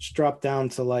was. It dropped down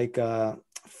to like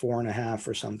 4.5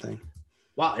 or something.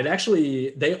 Wow, they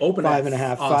opened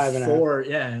 5.5, 5.5,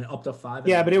 yeah, and up to 5.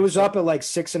 Yeah, but it was up at like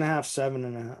 6.5,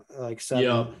 7.5, like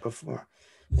 7 before.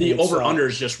 The over under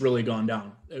has just really gone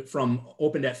down from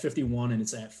opened at 51 and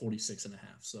it's at 46.5.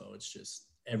 So it's just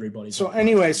everybody's. So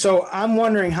anyway, so I'm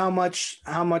wondering how much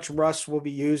Russ will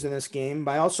be used in this game.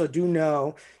 But I also do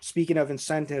know, speaking of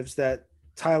incentives, that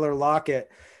Tyler Lockett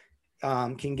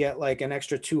can get like an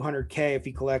extra $200K if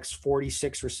he collects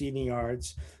 46 receiving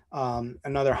yards.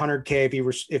 Another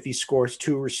 $100K if he scores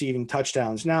 2 receiving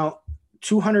touchdowns. Now,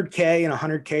 $200K and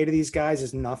 $100K to these guys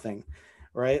is nothing,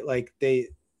 right? Like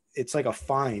it's like a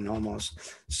fine almost.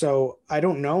 So I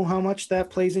don't know how much that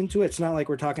plays into it. It's not like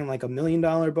we're talking like $1 million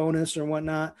bonus or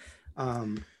whatnot.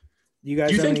 You guys,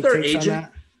 do you think their agent?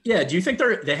 Yeah. Do you think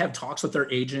they have talks with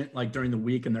their agent like during the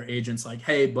week, and their agent's like,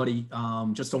 "Hey, buddy,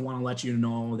 just want to let you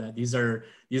know that these are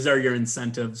your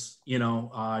incentives.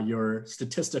 Your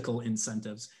statistical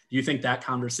incentives." Do you think that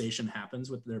conversation happens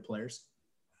with their players?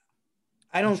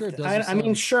 I don't. Sure I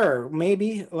mean, sure,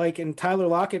 maybe. Like, and Tyler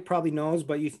Lockett probably knows,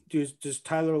 but just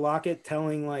Tyler Lockett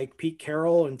telling like Pete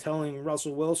Carroll and telling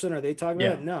Russell Wilson, are they talking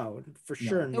about it? No, for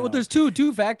sure. No. Well, there's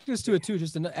two factors to it too.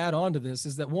 Just to add on to this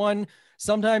is that one,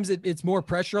 sometimes it's more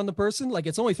pressure on the person. Like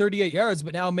it's only 38 yards,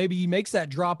 but now maybe he makes that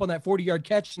drop on that 40-yard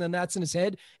catch, and then that's in his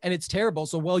head, and it's terrible.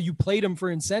 So while you played him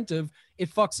for incentive, it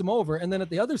fucks him over. And then at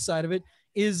the other side of it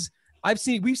is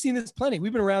we've seen this plenty.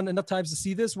 We've been around enough times to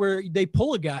see this where they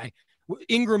pull a guy.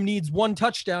 Ingram needs 1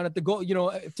 touchdown at the goal,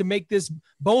 to make this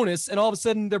bonus, and all of a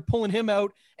sudden they're pulling him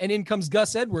out, and in comes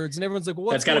Gus Edwards, and everyone's like, "Well,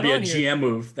 that's got to be a GM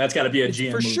move. That's got to be a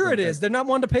GM move. For sure, it is. They're not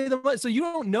wanting to pay them, so you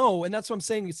don't know, and that's what I'm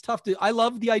saying. It's tough to. I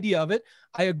love the idea of it.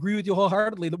 I agree with you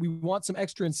wholeheartedly that we want some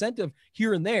extra incentive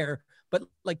here and there, but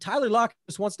like Tyler Lockett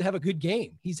just wants to have a good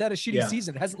game. He's had a shitty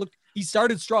season. It hasn't looked. He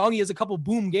started strong. He has a couple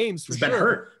boom games for sure. He's been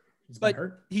hurt.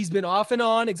 But he's been off and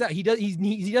on. Exactly.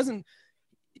 He doesn't.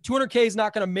 200K is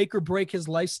not going to make or break his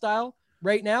lifestyle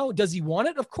right now. Does he want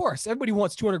it? Of course. Everybody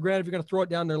wants 200 grand if you're going to throw it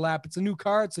down their lap. It's a new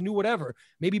car. It's a new whatever.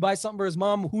 Maybe buy something for his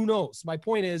mom. Who knows? My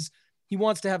point is he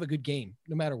wants to have a good game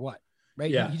no matter what.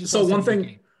 Right. Yeah. So one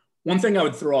thing I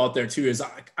would throw out there too is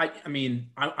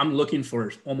I'm looking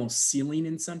for almost ceiling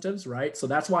incentives. Right. So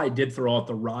that's why I did throw out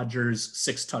the Rodgers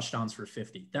 6 touchdowns for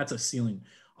 50. That's a ceiling.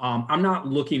 I'm not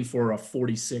looking for a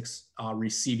 46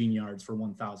 receiving yards for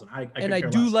 1,000. I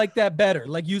do like that better.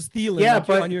 Like use Thielen. Yeah,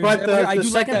 but the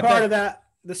second part of that,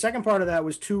 the second part of that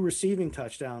was 2 receiving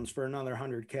touchdowns for another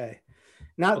 100K.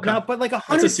 But like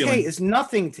 100K is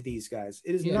nothing to these guys.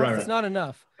 It is nothing. Right. It's not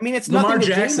enough. I mean, it's Lamar nothing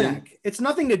to J-Mac. It's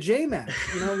nothing to J-Mac,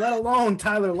 let alone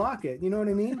Tyler Lockett. You know what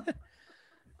I mean?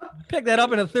 Pick that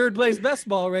up in a 3rd place best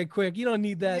ball right quick. You don't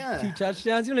need that 2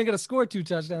 touchdowns. You don't got to score 2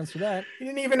 touchdowns for that. You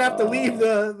didn't even have to leave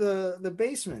the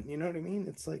basement. You know what I mean?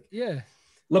 It's like,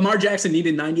 Lamar Jackson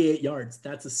needed 98 yards.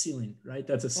 That's a ceiling, right?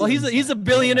 That's a ceiling. Well, he's a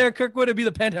billionaire. Kirkwood would be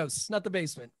the penthouse, not the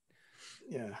basement.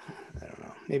 Yeah, I don't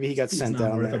know. Maybe he got sent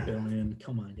down there. $1 billion.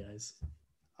 Come on, guys.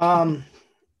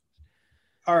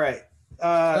 All right.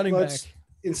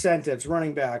 Incentives.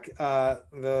 Running back.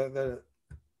 The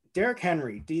Derrick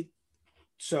Henry.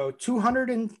 So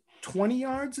 220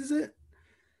 yards, is it?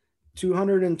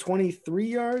 223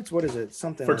 yards? What is it?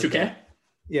 Something for 2K? That.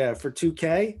 Yeah, for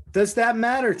 2K. Does that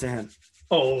matter to him?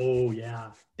 Oh, yeah.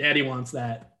 Daddy wants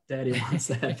that.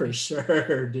 For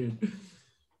sure, dude.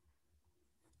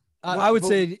 I would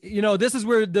say, this is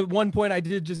where the one point I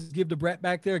did just give to Brett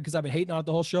back there because I've been hating on it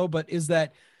the whole show, but is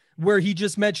that where he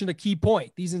just mentioned a key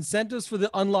point. These incentives for the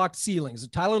unlocked ceilings.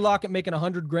 Tyler Lockett making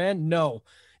 100 grand? No.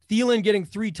 Thielen getting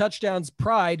 3 touchdowns,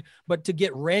 pride, but to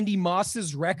get Randy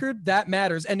Moss's record, that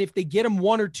matters. And if they get him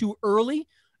 1 or 2 early,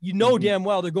 damn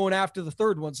well they're going after the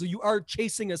 3rd one. So you are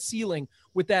chasing a ceiling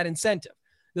with that incentive.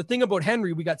 The thing about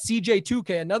Henry, we got CJ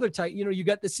 2K, another type, you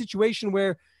got the situation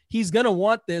where he's going to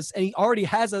want this, and he already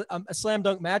has a slam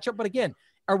dunk matchup. But again,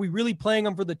 are we really playing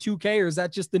him for the 2K, or is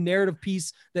that just the narrative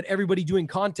piece that everybody doing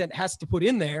content has to put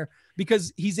in there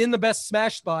because he's in the best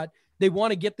smash spot? They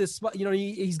want to get this spot.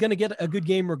 He's going to get a good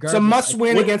game regardless. It's a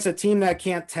must-win against a team that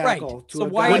can't tackle. Right. So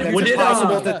why it's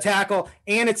impossible to tackle,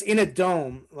 and it's in a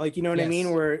dome, like what I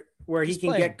mean, where he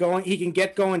can get going. He can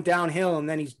get going downhill, and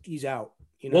then he's out.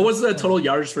 What was the total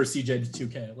yards for CJ to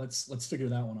 2K? Let's figure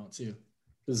that one out too.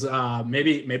 Because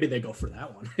maybe they go for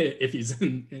that one if he's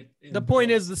in the point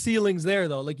is the ceiling's there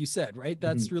though, like you said, right?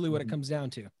 That's really what it comes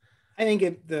down to. I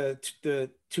think the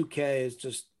 2K is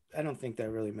just, I don't think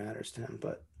that really matters to him,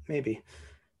 but maybe.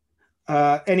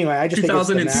 Anyway, I just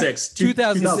 2006.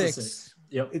 2006.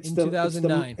 Yep. It's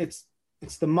 2009.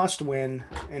 it's the must win,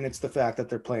 and it's the fact that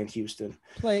they're playing Houston.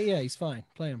 He's fine.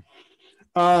 Play him.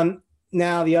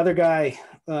 Now the other guy,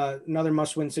 another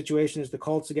must win situation is the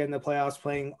Colts again in the playoffs,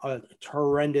 playing a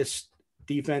horrendous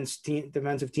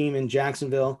defensive team in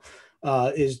Jacksonville.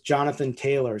 Is Jonathan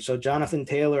Taylor. So Jonathan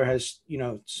Taylor has,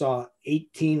 saw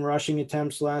 18 rushing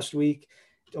attempts last week,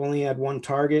 only had one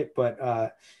target,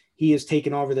 but he has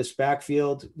taken over this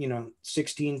backfield,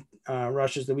 16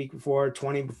 rushes the week before,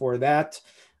 20 before that.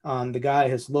 The guy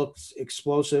has looked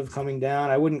explosive coming down.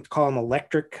 I wouldn't call him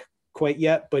electric quite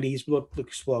yet, but he's looked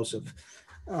explosive.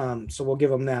 So we'll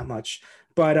give him that much.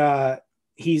 But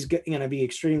he's going to be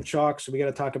extreme chalk, so we got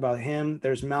to talk about him.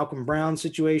 There's Malcolm Brown's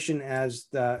situation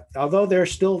although they're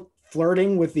still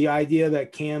flirting with the idea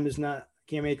that Cam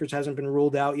Akers hasn't been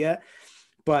ruled out yet,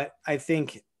 but I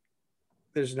think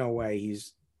there's no way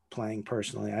he's playing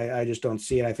personally. I just don't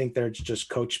see it. I think they're just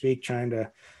coach speak trying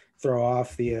to throw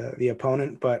off the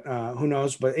opponent, but who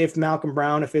knows? But if Malcolm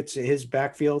Brown, if it's his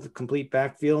complete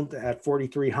backfield at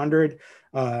 4,300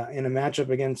 in a matchup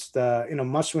against in a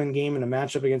must-win game in a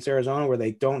matchup against Arizona where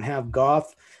they don't have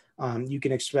Goff, you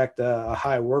can expect a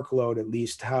high workload at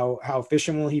least. How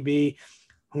efficient will he be?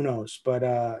 Who knows?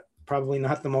 But probably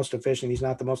not the most efficient. He's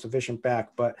not the most efficient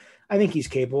back, but I think he's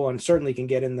capable and certainly can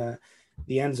get in the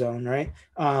end zone, right?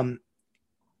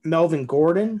 Melvin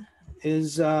Gordon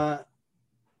is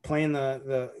playing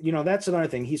that's another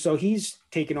thing. He's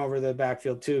taken over the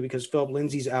backfield too, because Philip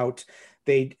Lindsay's out.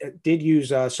 They did use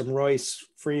some Royce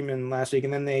Freeman last week,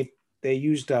 and then they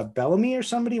used Bellamy or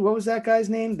somebody. What was that guy's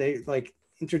name? They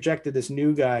interjected this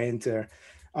new guy into,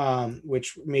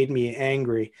 which made me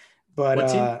angry.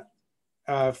 But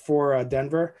for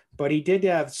Denver, but he did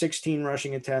have 16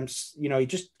 rushing attempts.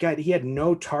 He had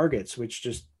no targets, which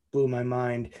just blew my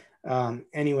mind.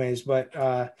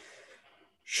 But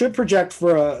should project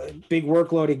for a big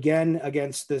workload again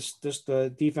against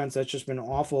the defense that's just been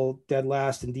awful, dead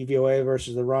last in DVOA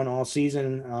versus the run all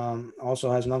season.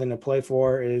 Also has nothing to play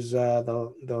for is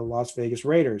the Las Vegas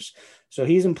Raiders. So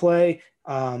he's in play.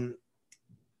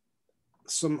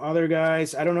 Some other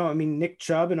guys, I don't know. I mean, Nick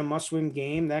Chubb in a must-win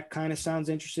game, that kind of sounds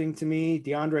interesting to me.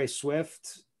 DeAndre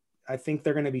Swift, I think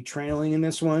they're going to be trailing in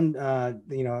this one. I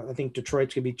think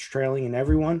Detroit's going to be trailing in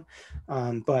everyone.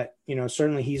 But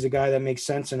certainly he's a guy that makes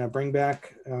sense in a bring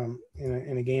back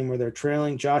in a game where they're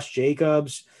trailing. Josh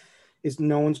Jacobs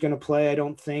no one's going to play, I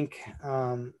don't think.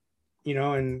 And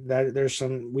that there's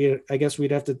I guess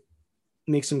we'd have to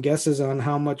make some guesses on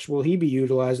how much will he be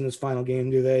utilized in this final game.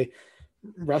 Do they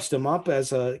rest him up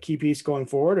as a key piece going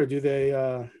forward, or do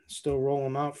they still roll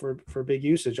him out for big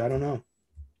usage? I don't know.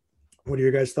 What are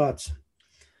your guys' thoughts?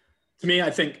 To me,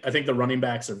 I think the running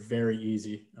backs are very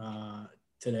easy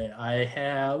today. I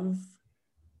have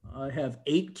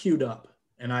 8 queued up,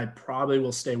 and I probably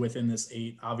will stay within this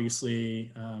 8.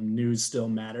 Obviously, news still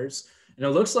matters. And it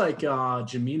looks like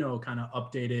Jamino kind of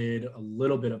updated a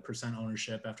little bit of percent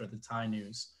ownership after the Ty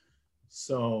news.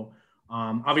 So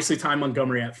obviously Ty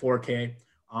Montgomery at 4K,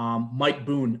 Mike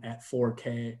Boone at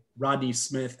 4K, Rodney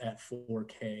Smith at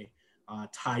 4K,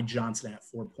 Ty Johnson at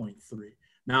 4.3.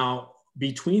 Now,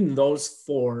 between those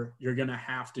 4, you're going to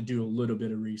have to do a little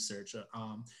bit of research.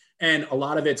 And a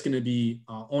lot of it's going to be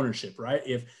ownership, right?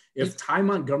 If Ty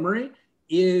Montgomery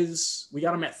we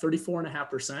got him at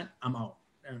 34.5%, I'm out.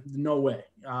 No way.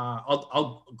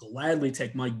 I'll gladly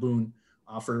take Mike Boone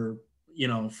for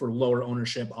lower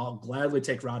ownership. I'll gladly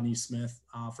take Rodney Smith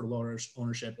for lower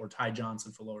ownership, or Ty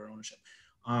Johnson for lower ownership.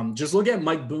 Just look at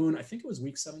Mike Boone. I think it was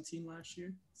week 17 last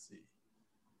year. Let's see.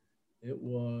 It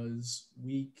was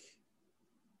week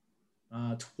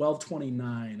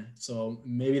 1229. So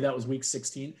maybe that was week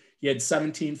 16. He had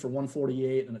 17 for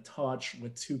 148 and a touch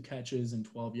with 2 catches and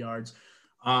 12 yards.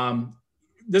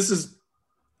 This is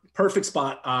perfect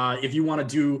spot. If you want to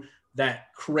do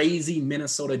that crazy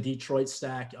Minnesota-Detroit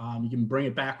stack, you can bring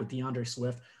it back with DeAndre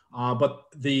Swift. But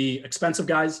the expensive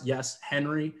guys, yes,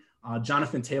 Henry,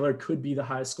 Jonathan Taylor could be the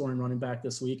highest scoring running back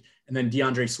this week, and then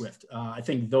DeAndre Swift. I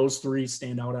think those 3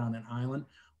 stand out on an island.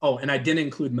 Oh, and I didn't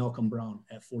include Malcolm Brown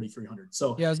at 4,300.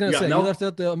 So yeah, I was going to say, you left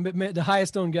out the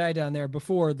highest owned guy down there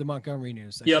before the Montgomery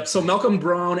news. Yep. So Malcolm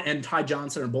Brown and Ty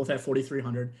Johnson are both at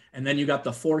 4,300. And then you got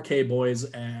the 4K boys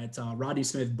at Rodney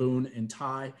Smith, Boone, and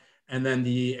Ty. And then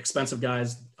the expensive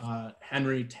guys,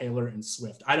 Henry, Taylor, and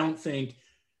Swift. I don't think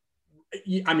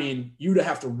you'd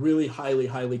have to really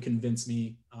highly convince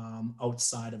me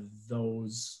outside of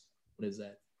those. What is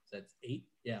that? Is that 8?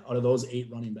 Yeah, out of those 8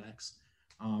 running backs.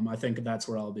 I think that's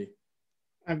where I'll be.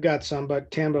 I've got some, but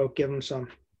Tambo, give him some.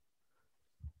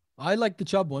 I like the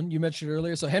Chubb one you mentioned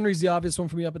earlier. So Henry's the obvious one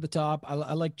for me up at the top.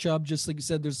 I like Chubb. Just like you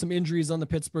said, there's some injuries on the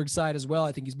Pittsburgh side as well.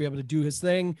 I think he's be able to do his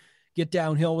thing. get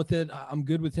downhill with it, I'm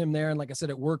good with him there. And like I said,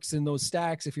 it works in those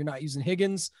stacks. If you're not using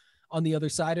Higgins on the other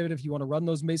side of it, if you want to run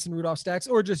those Mason Rudolph stacks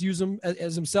or just use him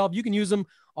as himself, you can use him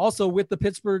also with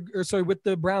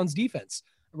the Browns defense,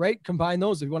 right? Combine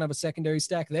those if you want to have a secondary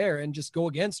stack there and just go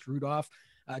against Rudolph.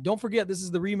 Don't forget, this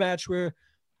is the rematch where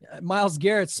Myles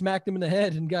Garrett smacked him in the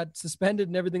head and got suspended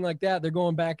and everything like that. They're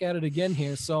going back at it again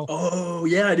here. So, oh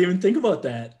yeah, I didn't even think about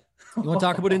that. You want to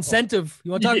talk about incentive?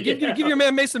 You want to talk? Give your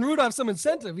man Mason Rudolph some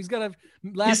incentive. He's got to.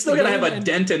 He's still gonna have a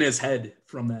dent in his head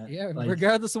from that. Yeah,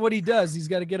 regardless of what he does, he's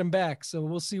got to get him back. So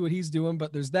we'll see what he's doing.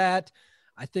 But there's that.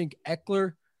 I think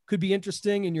Eckler could be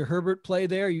interesting in your Herbert play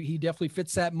there. He definitely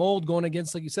fits that mold going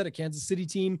against, like you said, a Kansas City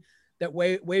team that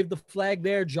waved the flag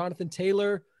there. Jonathan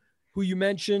Taylor, who you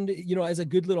mentioned, as a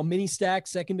good little mini stack,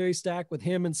 secondary stack with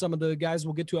him and some of the guys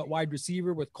we'll get to at wide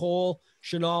receiver with Cole,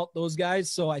 Chenault, those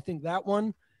guys. So I think that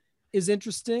one is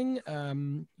interesting.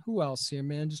 Who else here,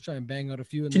 man? Just try and bang out a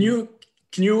few.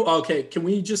 Can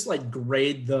we just like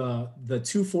grade the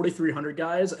 2 4,300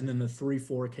 guys and then the 3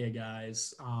 4K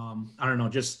guys? I don't know.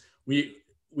 Just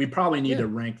we probably need to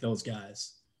rank those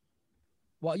guys.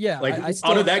 Well, yeah. Like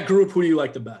out of that group, who do you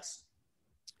like the best?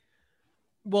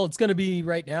 Well, it's going to be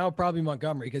right now probably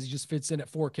Montgomery because he just fits in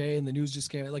at 4K and the news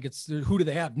just came. Like who do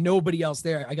they have? Nobody else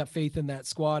there. I got faith in that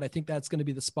squad. I think that's going to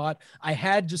be the spot. I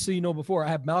had, just so you know, before I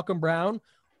have Malcolm Brown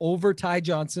over Ty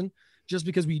Johnson, just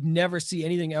because we never see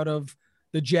anything out of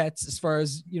the Jets as far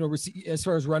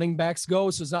as running backs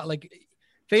go. So it's not like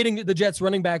fading the Jets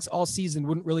running backs all season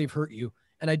wouldn't really have hurt you.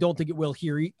 And I don't think it will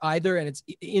here either. And it's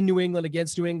in New England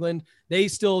against New England. They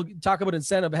still talk about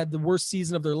incentive, had the worst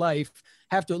season of their life,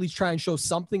 have to at least try and show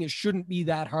something. It shouldn't be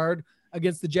that hard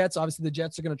against the Jets. Obviously, the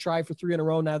Jets are going to try for 3 in a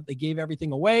row now that they gave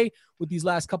everything away with these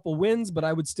last couple wins, but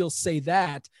I would still say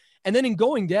that. And then in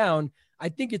going down, I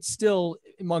think it's still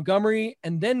Montgomery,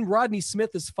 and then Rodney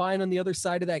Smith is fine on the other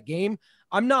side of that game.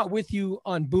 I'm not with you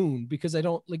on Boone because I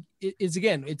don't like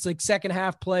it's like second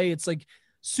half play. It's like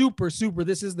super.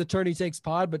 This is the turn he takes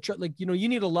pod, but you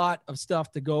need a lot of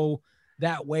stuff to go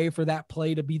that way for that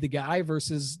play to be the guy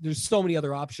versus there's so many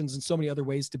other options and so many other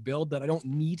ways to build that I don't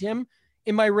need him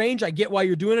in my range. I get why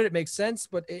you're doing it. It makes sense,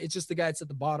 but it's just the guy that's at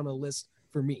the bottom of the list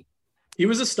for me. He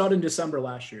was a stud in December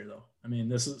last year, though. I mean,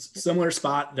 this is a similar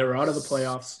spot. They were out of the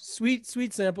playoffs.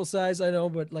 Sweet sample size. I know,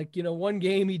 but one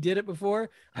game he did it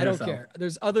before. I don't care.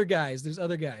 There's other guys,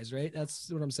 right? That's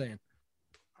what I'm saying.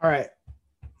 All right.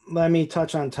 Let me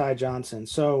touch on Ty Johnson.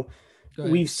 So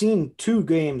we've seen 2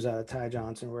 games out of Ty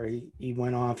Johnson where he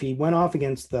went off. He went off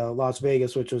against the Las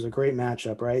Vegas, which was a great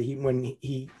matchup, right?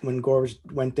 When Gore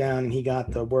went down and he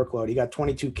got the workload, he got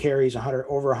 22 carries,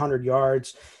 over 100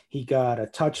 yards. He got a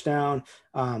touchdown.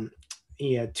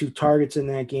 He had 2 targets in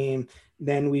that game.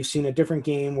 Then we've seen a different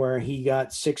game where he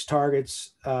got 6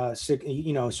 targets.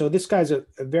 So this guy's a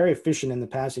very efficient in the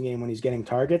passing game when he's getting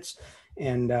targets.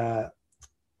 And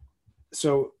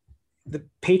so the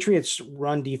Patriots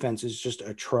run defense is just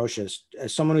atrocious.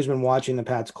 As someone who's been watching the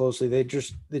Pats closely,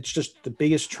 it's just the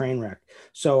biggest train wreck.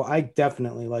 So I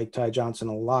definitely like Ty Johnson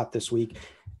a lot this week.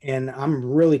 And I'm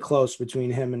really close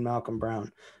between him and Malcolm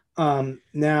Brown.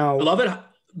 Now I love it.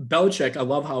 Belichick, I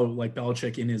love how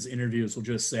Belichick in his interviews will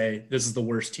just say, this is the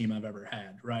worst team I've ever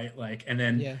had. Right. And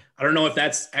then I don't know if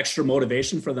that's extra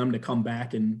motivation for them to come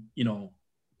back and,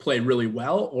 play really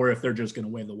well, or if they're just going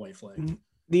to wave the white flag.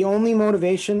 The only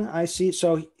motivation I see.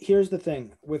 So here's the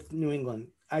thing with New England.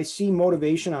 I see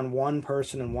motivation on one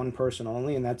person and one person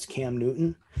only, and that's Cam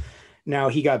Newton. Now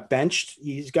he got benched.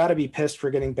 He's got to be pissed for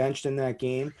getting benched in that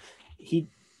game.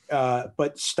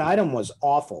 But Stidham was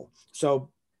awful.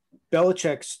 So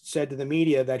Belichick said to the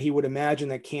media that he would imagine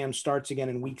that Cam starts again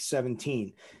in week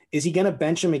 17. Is he going to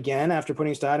bench him again after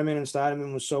putting Stidham in and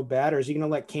Stidham was so bad, or is he going to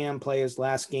let Cam play his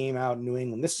last game out in New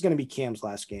England? This is going to be Cam's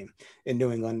last game in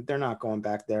New England. They're not going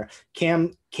back there.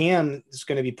 Cam is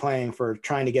going to be playing for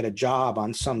trying to get a job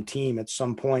on some team at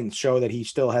some point and show that he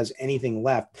still has anything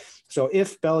left. So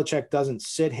if Belichick doesn't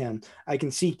sit him, I can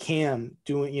see Cam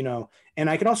doing, and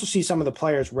I can also see some of the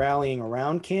players rallying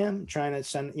around Cam, trying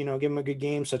to give him a good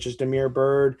game, such as Damiere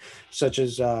Byrd, such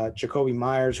as Jacoby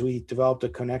Myers, who he developed a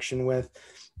connection with.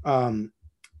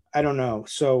 I don't know.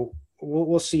 So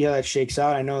we'll see how that shakes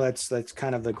out. I know that's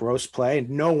kind of the gross play.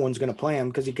 No one's going to play him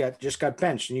because he just got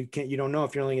benched, and you don't know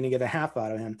if you're only going to get a half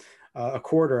out of him, a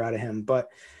quarter out of him. But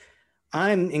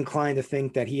I'm inclined to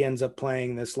think that he ends up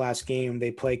playing this last game.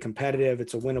 They play competitive.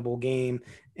 It's a winnable game,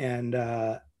 and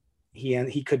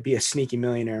he could be a sneaky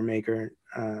millionaire maker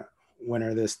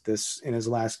winner this in his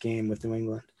last game with New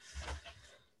England.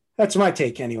 That's my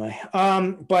take anyway.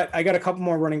 But I got a couple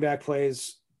more running back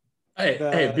plays.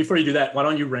 Hey, before you do that, why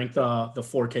don't you rank the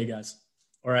 4K guys?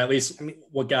 or at least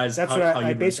what guys? That's what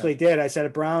I basically did. I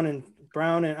said Brown and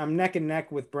I'm neck and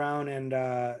neck with Brown and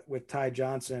with Ty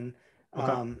Johnson.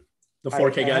 Okay. The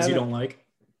 4K guys you don't like?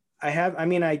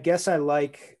 I guess I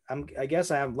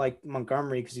have like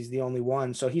Montgomery because he's the only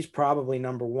one, so he's probably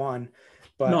number one.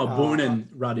 But no, Boone and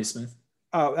Rodney Smith.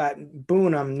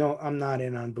 Boone, I'm not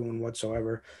in on Boone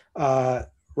whatsoever.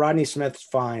 Rodney Smith's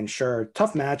fine, sure.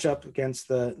 Tough matchup against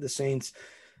the Saints,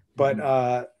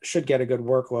 but should get a good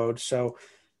workload. So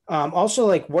also,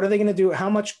 like, what are they going to do? How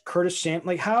much Curtis Sam?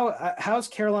 Like, how's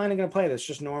Carolina going to play this?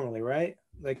 Just normally, right?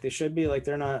 Like they should be. Like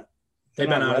they've been out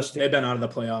of the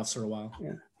playoffs for a while.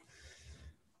 Yeah.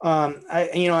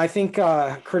 I think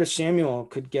Curtis Samuel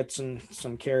could get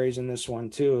some carries in this one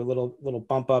too. A little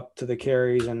bump up to the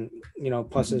carries and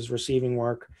plus his receiving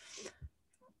work.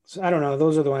 So I don't know.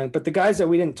 Those are the ones. But the guys that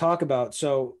we didn't talk about.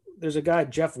 So there's a guy,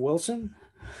 Jeff Wilson,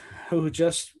 who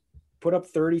just put up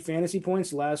 30 fantasy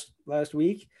points last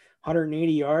week,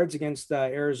 180 yards against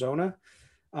Arizona.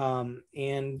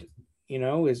 And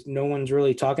is no one's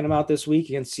really talking about this week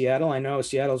against Seattle. I know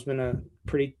Seattle's been a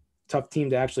pretty tough team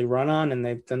to actually run on, and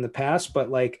they've done the pass, but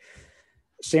like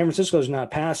San Francisco's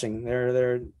not passing.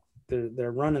 They're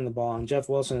running the ball, and Jeff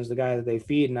Wilson is the guy that they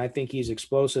feed, and I think he's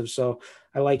explosive. So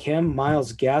I like him.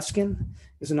 Myles Gaskin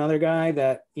is another guy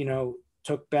that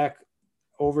took back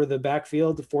over the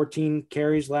backfield, 14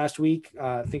 carries last week.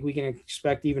 I think we can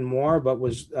expect even more, but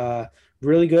was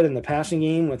really good in the passing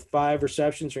game with 5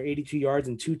 receptions for 82 yards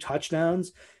and 2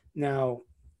 touchdowns. Now,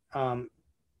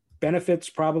 benefits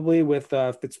probably with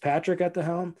Fitzpatrick at the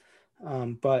helm,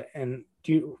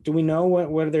 do we know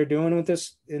what they're doing with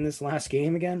this in this last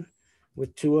game again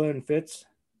with Tua and Fitz?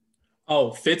 Oh,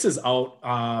 Fitz is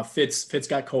out. Fitz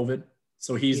got COVID,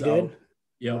 so he's out.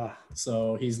 Yep.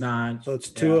 So he's not. So it's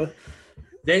Tua.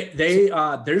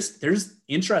 There's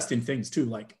interesting things too.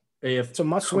 Like if it's a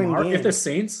must-win game. If the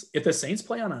Saints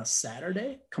play on a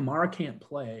Saturday, Kamara can't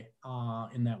play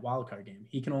in that wild card game.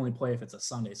 He can only play if it's a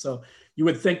Sunday. So you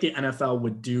would think the NFL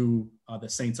would do the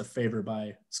Saints a favor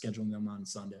by scheduling them on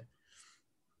Sunday.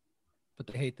 But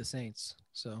they hate the Saints,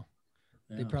 so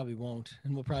they probably won't,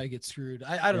 and we'll probably get screwed.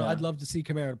 I don't know. I'd love to see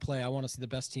Kamara play. I want to see the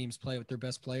best teams play with their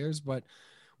best players, but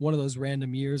one of those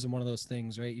random years and one of those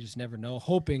things, right? You just never know,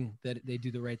 hoping that they do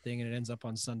the right thing and it ends up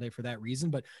on Sunday for that reason.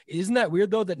 But isn't that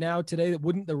weird though, that now today,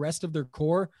 wouldn't the rest of their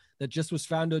core that just was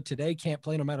found out today can't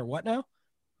play no matter what now?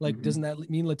 Like, doesn't that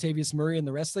mean Latavius Murray and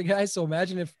the rest of the guys? So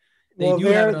imagine if they have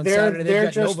it on Saturday,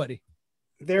 they've got nobody.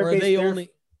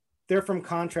 They're from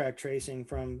contract tracing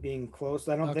from being close.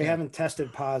 They haven't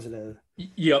tested positive.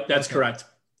 Yep. That's correct.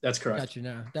 Got you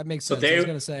now. That makes sense. I was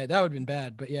going to say that would have been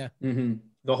bad, but yeah. Mm-hmm.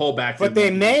 The whole back, but they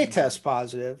may test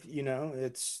positive.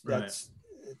 It's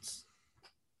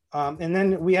and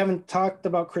then we haven't talked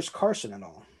about Chris Carson at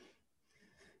all.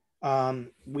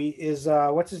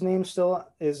 What's his name still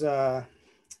is oh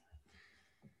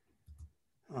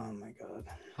my God,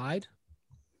 Hyde.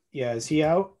 Yeah, is he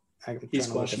out? He's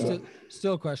questionable.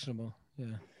 Still questionable.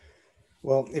 Yeah.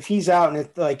 Well, if he's out, and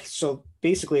so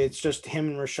basically it's just him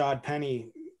and Rashad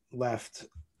Penny left.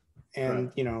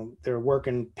 And, they're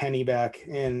working Penny back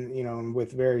in,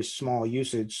 with very small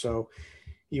usage. So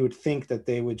you would think that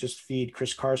they would just feed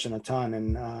Chris Carson a ton,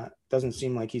 and doesn't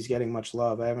seem like he's getting much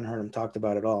love. I haven't heard him talked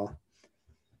about at all.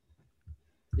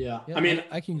 Yeah. I mean,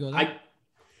 I can go there.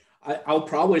 I'll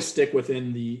probably stick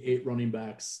within the 8 running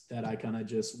backs that I kind of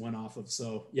just went off of.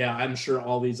 So yeah, I'm sure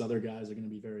all these other guys are going to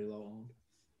be very low owned.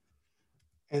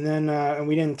 And then, and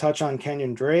we didn't touch on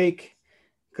Kenyon Drake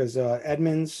because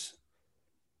Edmonds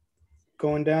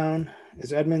going down.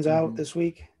 Is Edmonds out this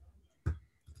week?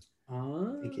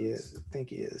 I think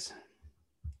he is.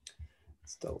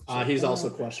 Still, he's also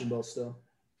questionable still.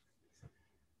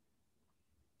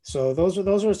 So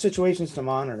those are situations to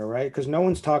monitor, right? Because no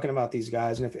one's talking about these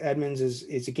guys, and if Edmonds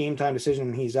is a game time decision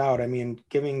and he's out, I mean,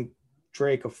 giving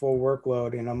Drake a full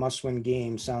workload in a must-win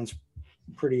game sounds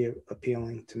pretty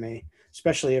appealing to me,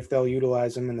 especially if they'll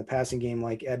utilize him in the passing game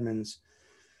like Edmonds.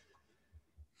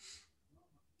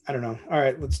 I don't know. All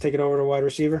right, let's take it over to wide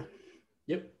receiver.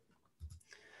 Yep.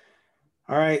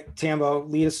 All right, Tambo,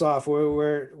 lead us off.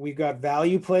 We've got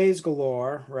value plays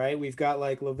galore, right? We've got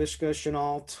like Laviska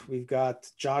Shenault. We've got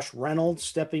Josh Reynolds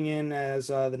stepping in as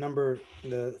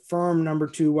the firm number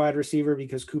 2 wide receiver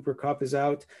because Cooper Kupp is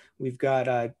out. We've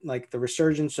got like the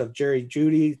resurgence of Jerry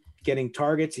Jeudy getting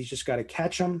targets. He's just got to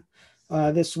catch them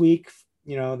this week.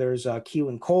 There's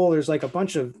Keelan Cole. There's like a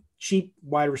bunch of cheap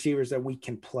wide receivers that we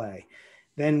can play.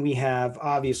 Then we have,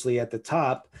 obviously, at the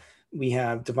top, we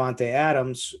have Devontae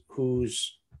Adams,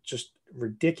 who's just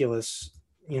ridiculous,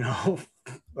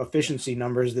 efficiency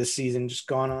numbers this season just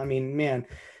gone on. I mean, man,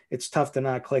 it's tough to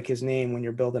not click his name when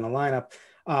you're building a lineup.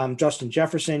 Justin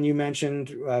Jefferson, you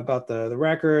mentioned about the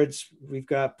records. We've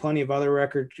got plenty of other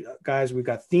record guys. We've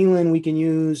got Thielen we can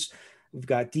use. We've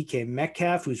got DK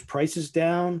Metcalf, whose price is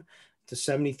down to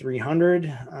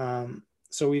 7,300.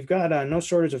 So we've got no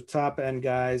shortage of top end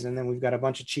guys, and then we've got a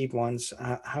bunch of cheap ones.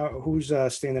 Who's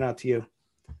standing out to you?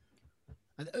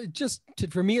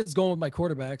 For me, it's going with my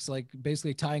quarterbacks, like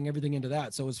basically tying everything into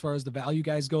that. So as far as the value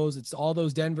guys goes, it's all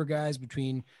those Denver guys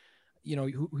between,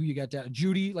 who you got down.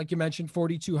 Judy, like you mentioned,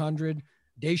 4,200,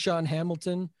 Deshaun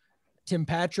Hamilton, Tim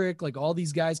Patrick, like all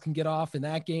these guys can get off in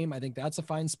that game. I think that's a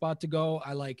fine spot to go.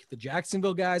 I like the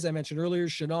Jacksonville guys I mentioned earlier,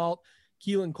 Chenault,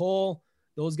 Keelan Cole.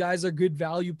 Those guys are good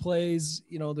value plays.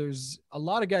 There's a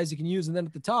lot of guys you can use. And then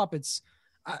at the top, it's,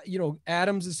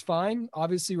 Adams is fine,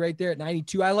 obviously right there at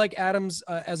 92. I like Adams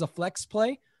as a flex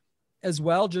play as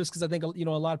well, just because I think, a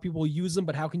lot of people use him,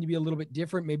 but how can you be a little bit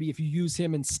different? Maybe if you use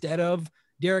him instead of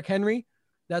Derrick Henry,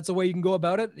 that's the way you can go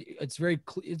about it. It's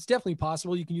definitely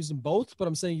possible. You can use them both, but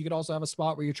I'm saying you could also have a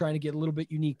spot where you're trying to get a little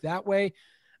bit unique that way.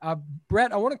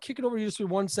 Brett, I want to kick it over to you just for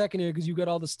 1 second here, because you got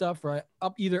all the stuff right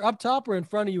either up top or in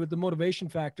front of you with the motivation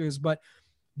factors. But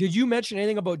did you mention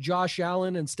anything about Josh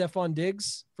Allen and Stephon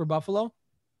Diggs for Buffalo?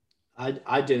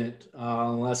 I didn't,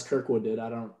 unless Kirkwood did. I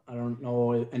don't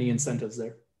know any incentives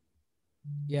there.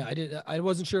 Yeah, I did. I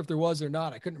wasn't sure if there was or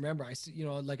not. I couldn't remember.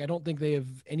 I don't think they have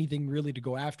anything really to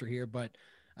go after here, but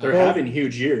they're having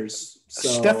huge years. So.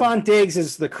 Stephon Diggs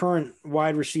is the current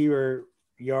wide receiver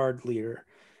yard leader.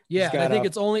 Yeah, I think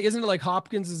isn't it like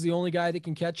Hopkins is the only guy that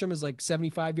can catch him is like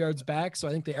 75 yards back. So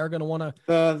I think they are going to want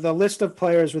to. The list of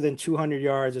players within 200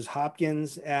 yards is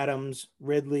Hopkins, Adams,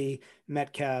 Ridley,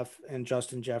 Metcalf, and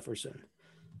Justin Jefferson.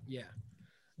 Yeah.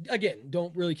 Again,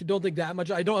 don't think that much.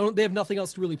 They have nothing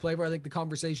else to really play for. I think the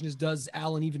conversation is, does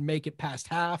Allen even make it past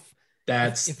half?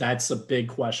 That's a big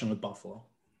question with Buffalo.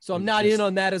 So I'm not in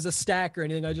on that as a stack or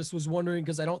anything. I just was wondering,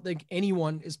 because I don't think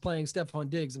anyone is playing Stephon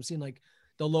Diggs. I'm seeing like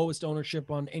the lowest ownership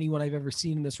on anyone I've ever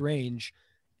seen in this range.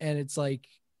 And it's like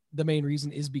the main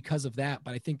reason is because of that.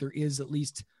 But I think there is at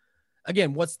least,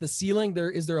 again, what's the ceiling?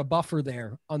 Is there a buffer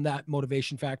there on that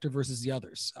motivation factor versus the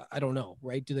others? I don't know,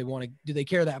 right? Do they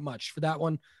care that much for that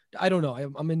one? I don't know.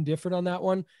 I'm indifferent on that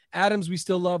one. Adams, we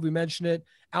still love. We mentioned it.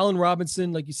 Allen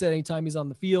Robinson, like you said, anytime he's on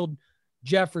the field.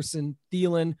 Jefferson,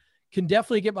 Thielen, can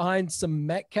definitely get behind some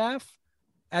Metcalf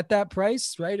at that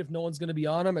price, right? If no one's going to be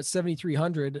on him at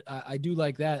 7,300, I do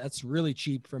like that. That's really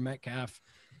cheap for Metcalf.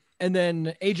 And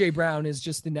then AJ Brown is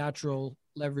just the natural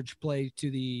leverage play to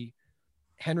the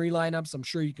Henry lineups. I'm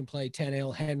sure you can play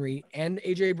Tannehill, Henry, and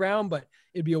AJ Brown, but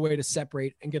it'd be a way to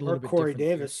separate and get a little bit Corey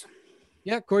different. Davis.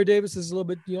 Yeah, Corey Davis is a little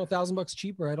bit, $1,000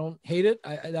 cheaper. I don't hate it.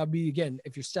 That'd be, again,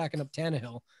 if you're stacking up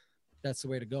Tannehill, that's the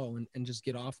way to go, and just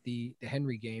get off the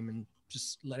Henry game and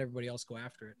just let everybody else go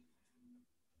after it.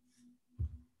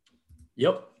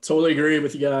 Yep, totally agree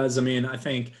with you guys. I mean, I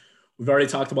think we've already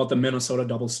talked about the Minnesota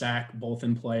double stack, both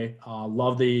in play.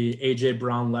 Love the AJ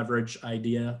Brown leverage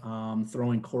idea,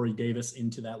 throwing Corey Davis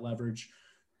into that leverage.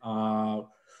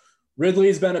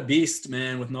 Ridley's been a beast,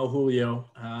 man, with no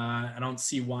Julio. I don't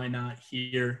see why not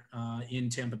here in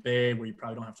Tampa Bay, where you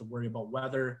probably don't have to worry about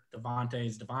weather. Devontae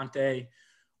is Devontae.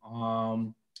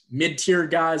 Mid-tier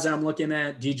guys I'm looking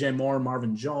at, DJ Moore,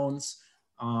 Marvin Jones,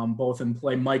 both in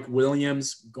play. Mike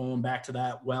Williams, going back to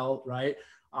that right?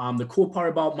 The cool part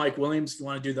about Mike Williams, if you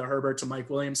want to do the Herbert to Mike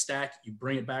Williams stack, you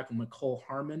bring it back with McCole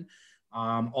Hardman.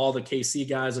 All the KC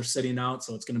guys are sitting out,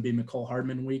 so it's going to be McCole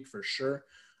Hardman week for sure.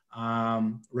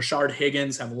 Rashard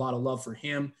Higgins, have a lot of love for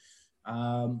him.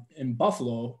 In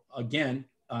Buffalo, again,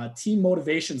 team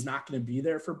motivation is not going to be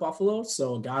there for Buffalo.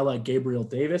 So a guy like Gabriel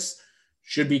Davis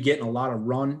should be getting a lot of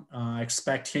run. I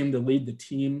expect him to lead the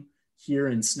team here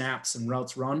in snaps and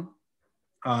routes run.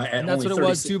 And that's what it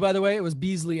was too, by the way. It was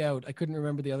Beasley out. I couldn't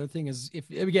remember the other thing. Does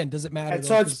it matter?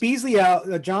 So it's Beasley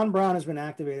out. John Brown has been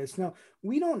activated. So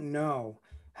we don't know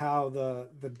how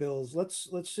the Bills,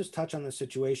 let's just touch on the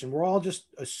situation. We're all just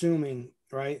assuming,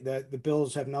 right, that the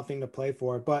Bills have nothing to play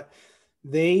for, but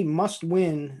they must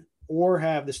win or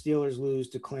have the Steelers lose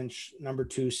to clinch number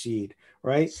 2 seed,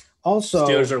 right? Also,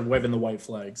 Steelers are waving the white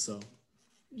flag, so.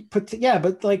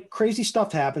 But like crazy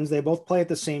stuff happens. They both play at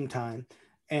the same time.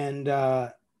 And,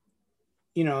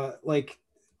 like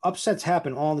upsets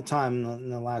happen all the time in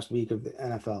the last week of the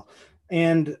NFL.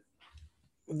 And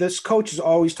this coach has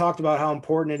always talked about how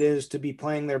important it is to be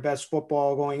playing their best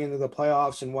football going into the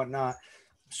playoffs and whatnot.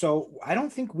 So I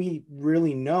don't think we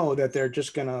really know that they're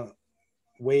just going to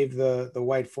wave the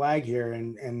white flag here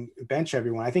and bench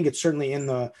everyone. I think it's certainly in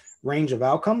the range of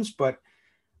outcomes, but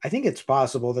I think it's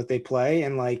possible that they play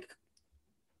and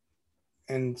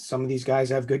and some of these guys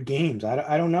have good games.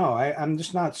 I don't know. I'm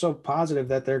just not so positive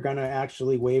that they're going to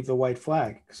actually wave the white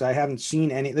flag, because I haven't seen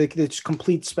any. Like, it's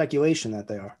complete speculation that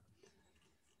they are.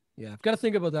 Yeah, I've got to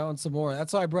think about that one some more.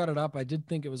 That's why I brought it up. I did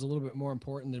think it was a little bit more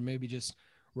important than maybe just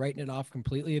writing it off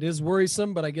completely. It is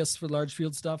worrisome, but I guess for large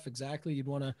field stuff, exactly, you'd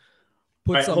want to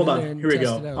put something in there and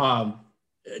test it out.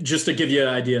 Just to give you an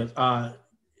idea,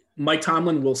 Mike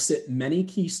Tomlin will sit many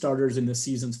key starters in the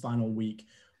season's final week.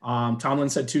 Tomlin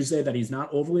said Tuesday that he's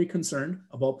not overly concerned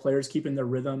about players keeping their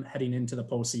rhythm heading into the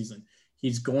postseason.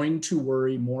 He's going to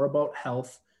worry more about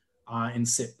health and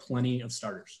sit plenty of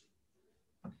starters.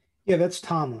 Yeah, that's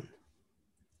Tomlin.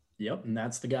 Yep, and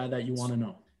that's the guy that you want to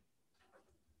know.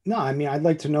 No, I mean, I'd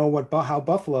like to know how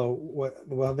Buffalo,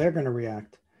 they're going to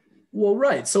react. Well,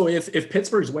 right. So if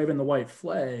Pittsburgh's waving the white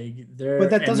flag, but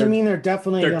that doesn't mean they're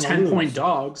definitely they're 10-point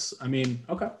dogs. I mean,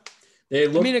 okay, they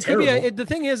look. I mean, it terrible. could be the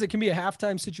thing is, it can be a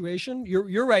halftime situation.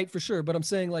 You're right for sure, but I'm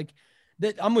saying like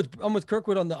that. I'm with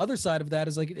Kirkwood on the other side of that.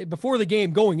 Is like before the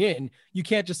game going in, you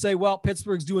can't just say, well,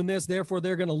 Pittsburgh's doing this, therefore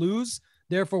they're going to lose.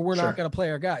 Therefore, we're not going to play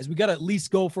our guys. We got to at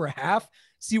least go for a half,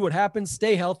 see what happens,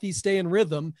 stay healthy, stay in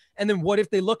rhythm. And then what if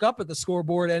they look up at the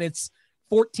scoreboard and it's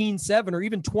 14-7 or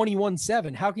even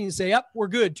 21-7? How can you say, yep, we're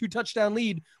good, 2 touchdown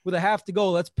lead with a half to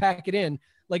go, let's pack it in?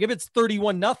 Like if it's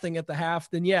 31-0 at the half,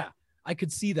 then yeah, I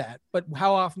could see that. But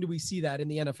how often do we see that in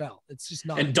the NFL? It's just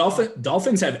not. And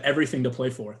Dolphins have everything to play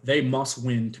for. They must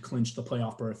win to clinch the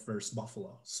playoff berth versus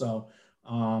Buffalo. So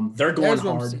they're going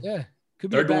hard. Yeah,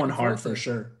 they're going hard for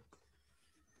sure.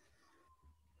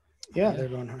 Yeah, they're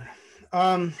going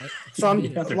hard. So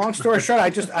long story short, I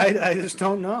just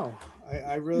don't know.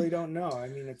 I really don't know. I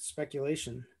mean, it's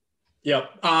speculation.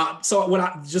 Yep.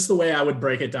 So just the way I would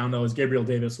break it down though is Gabriel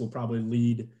Davis will probably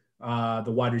lead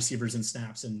the wide receivers in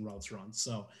snaps and routes run.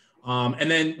 So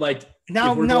and then like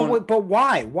but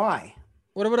why?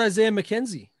 What about Isaiah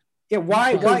McKenzie? Yeah,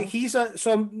 why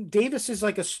so Davis is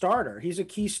like a starter. He's a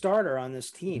key starter on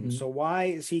this team. Mm-hmm. So why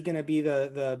is he going to be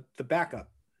the backup?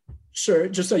 Sure,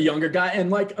 just a younger guy, and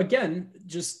like again,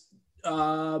 just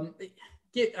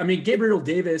Gabriel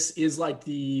Davis is like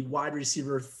the wide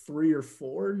receiver 3 or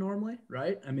 4 normally,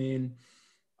 right? I mean,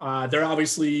 they're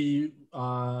obviously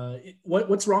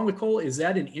what's wrong with Cole? Is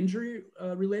that an injury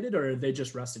related, or are they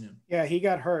just resting him? Yeah, he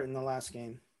got hurt in the last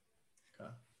game. Okay.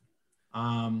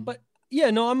 But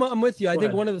yeah, no, I'm with you. I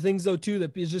think one of the things though too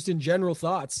that is just in general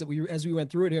thoughts that as we went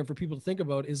through it here for people to think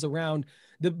about is around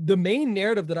the main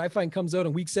narrative that I find comes out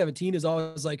in week 17 is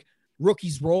always like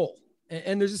rookies roll.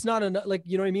 And there's just not enough, like,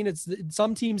 you know what I mean? It's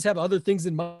some teams have other things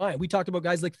in mind. We talked about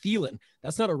guys like Thielen.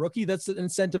 That's not a rookie. That's an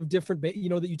incentive different, that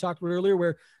you talked about earlier,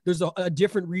 where there's a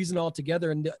different reason altogether.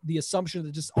 And the assumption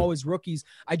that just always rookies.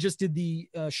 I just did the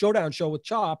showdown show with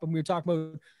Chop, and we were talking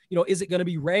about, is it going to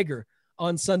be Rager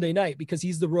on Sunday night because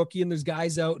he's the rookie and there's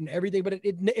guys out and everything, but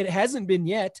it hasn't been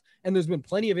yet. And there's been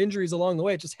plenty of injuries along the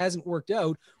way. It just hasn't worked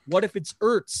out. What if it's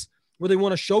Ertz, where they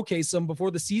want to showcase him before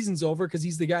the season's over because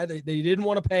he's the guy that they didn't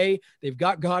want to pay. They've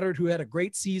got Goddard, who had a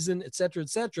great season, et cetera, et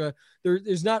cetera.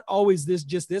 There's not always this.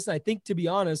 And I think, to be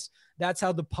honest, that's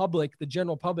how the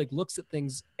general public looks at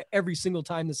things every single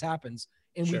time this happens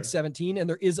in week 17. And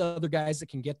there is other guys that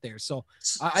can get there. So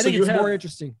I think it's more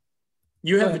interesting.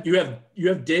 You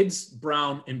have Diggs,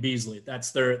 Brown, and Beasley.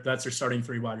 That's their starting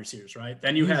 3 wide receivers, right?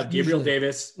 Then you have Gabriel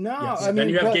Davis. Then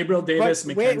you have Gabriel Davis,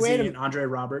 McKenzie, and Andre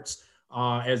Roberts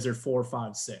as their 4,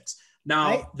 5, 6.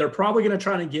 Now they're probably going to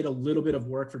try to get a little bit of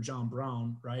work for John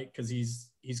Brown, right? Because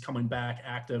he's coming back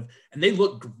active, and they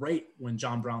look great when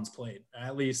John Brown's played.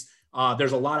 At least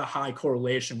there's a lot of high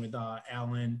correlation with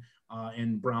Allen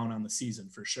and Brown on the season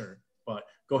for sure. But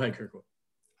go ahead, Kirkwood.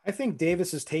 I think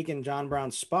Davis has taken John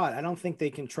Brown's spot. I don't think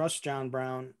they can trust John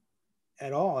Brown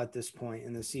at all at this point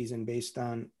in the season based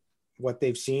on what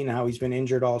they've seen, how he's been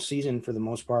injured all season for the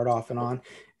most part, off and on.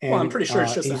 And, I'm pretty sure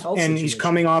it's just a health situation. He's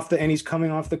coming off the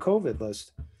COVID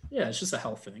list. Yeah, it's just a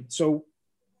health thing. So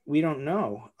we don't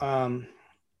know.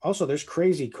 Also, there's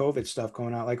crazy COVID stuff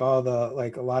going on. Like a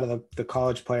lot of the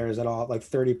college players at all, like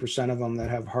 30% of them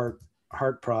that have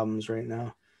heart problems right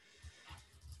now.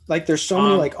 Like there's so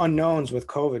many like unknowns with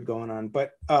COVID going on,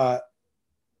 but I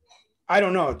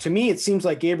don't know. To me, it seems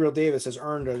like Gabriel Davis has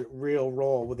earned a real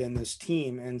role within this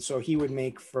team, and so he would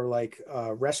make for like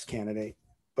a rest candidate.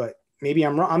 But maybe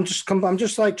I'm wrong. I'm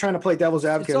just like trying to play devil's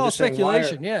advocate. It's all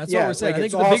speculation. That's what we're saying. I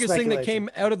think the biggest thing that came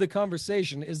out of the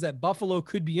conversation is that Buffalo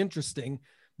could be interesting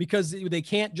because they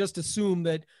can't just assume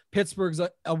that Pittsburgh's an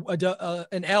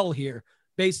L here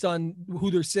based on who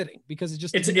they're sitting, because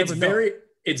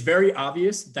it's very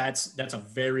obvious that's a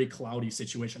very cloudy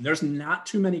situation. There's not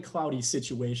too many cloudy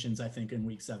situations, I think, in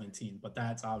week 17, but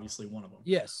that's obviously one of them.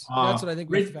 Yes, that's what I think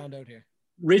we found out here.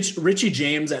 Richie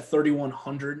James at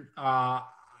 3,100. I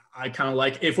kind of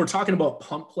like, if we're talking about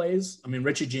punt plays, I mean,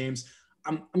 Richie James,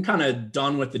 I'm kind of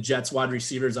done with the Jets wide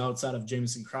receivers outside of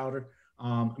Jamison Crowder.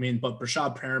 But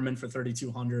Brashad Perriman for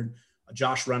 3,200,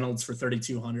 Josh Reynolds for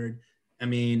 3,200. I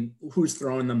mean, who's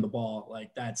throwing them the ball?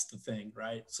 Like, that's the thing,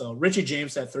 right? So Richie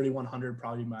James at 3,100,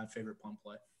 probably my favorite punt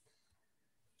play.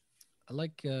 I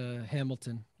like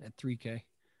Hamilton at 3K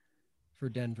for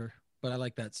Denver, but I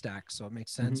like that stack, so it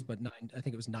makes sense. But I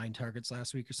think it was 9 targets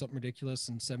last week or something ridiculous,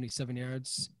 and 77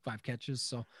 yards, 5 catches.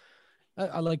 So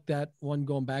I like that one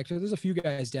going back to. There's a few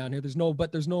guys down here. There's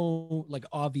no like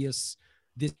obvious,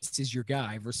 this is your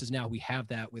guy, versus now we have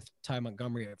that with Ty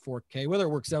Montgomery at 4K. Whether it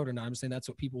works out or not, I'm saying that's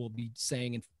what people will be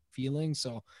saying and feeling.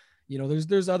 So,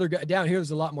 there's other guys down here.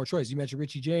 There's a lot more choice. You mentioned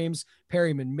Richie James,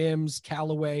 Perryman, Mims,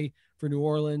 Callaway for New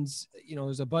Orleans.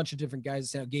 There's a bunch of different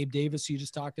guys. Gabe Davis, who you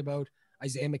just talked about.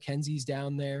 Isaiah McKenzie's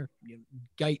down there.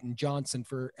 Guyton Johnson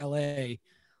for LA.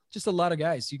 Just a lot of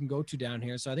guys you can go to down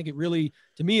here. So I think it really,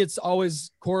 to me, it's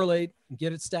always correlate and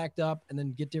get it stacked up and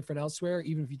then get different elsewhere,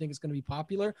 even if you think it's going to be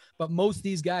popular. But most of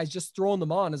these guys, just throwing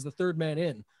them on as the third man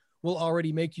in will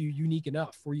already make you unique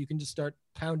enough where you can just start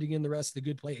pounding in the rest of the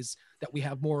good plays that we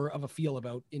have more of a feel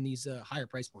about in these higher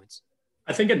price points.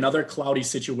 I think another cloudy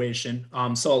situation.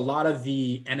 So a lot of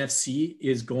the NFC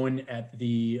is going at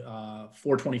the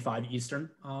 425 Eastern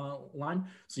line.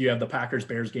 So you have the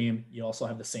Packers-Bears game. You also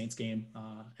have the Saints game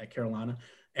at Carolina.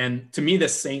 And to me, the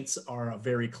Saints are a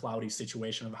very cloudy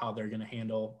situation of how they're going to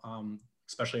handle,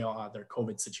 especially their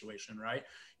COVID situation, right?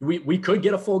 We could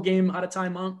get a full game out of Ty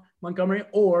Montgomery,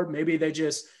 or maybe they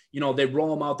just, they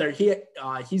roll him out there.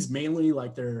 He's mainly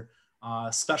like their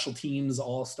special teams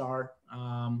all-star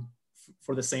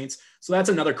for the Saints. So that's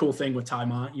another cool thing with Ty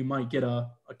Mont. You might get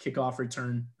a kickoff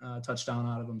return touchdown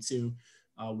out of him too,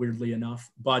 weirdly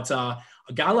enough. But a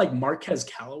guy like Marquez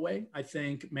Callaway, I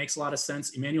think, makes a lot of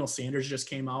sense. Emmanuel Sanders just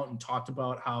came out and talked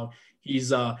about how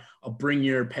he's a bring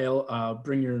your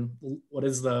what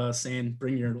is the saying?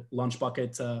 Bring your lunch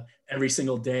bucket every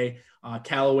single day.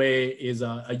 Callaway is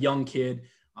a young kid.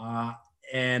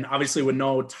 And obviously with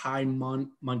no Ty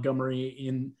Montgomery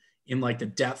in like the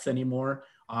depth anymore,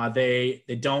 they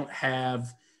don't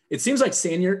have, it seems like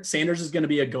Sanders is going to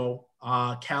be a go.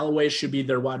 Callaway should be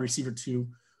their wide receiver 2.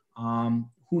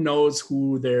 Who knows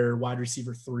who their wide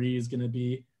receiver 3 is going to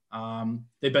be.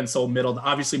 They've been so middled.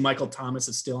 Obviously Michael Thomas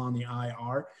is still on the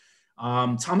IR.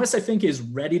 Thomas, I think, is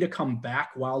ready to come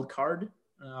back wild card,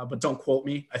 but don't quote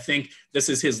me. I think this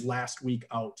is his last week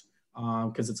out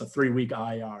because it's a 3-week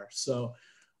IR. So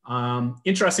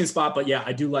interesting spot, but yeah,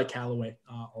 I do like Callaway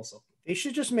also. They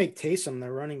should just make Taysom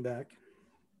their running back.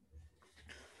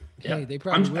 Yeah, they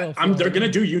probably will. They're going to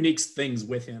do unique things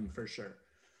with him for sure.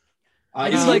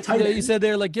 Like you said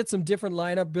there, like get some different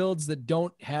lineup builds that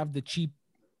don't have the cheap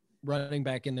running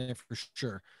back in there for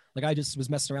sure. Like I just was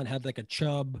messing around, had like a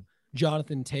Chubb,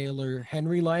 Jonathan Taylor,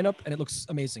 Henry lineup, and it looks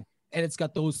amazing. And it's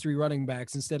got those 3 running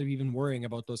backs instead of even worrying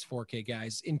about those 4K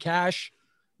guys. In cash,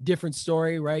 different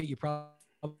story, right? You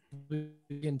probably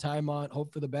in time on,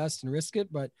 hope for the best and risk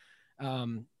it, but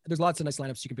there's lots of nice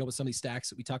lineups you can build with some of these stacks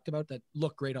that we talked about that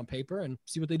look great on paper, and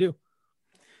see what they do.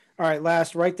 All right,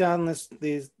 last, write down this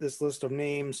list of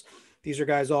names. These are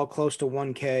guys all close to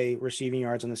 1K receiving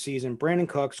yards on the season. Brandon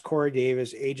Cooks, Corey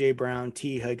Davis, AJ Brown,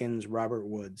 T. Higgins, Robert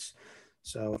Woods.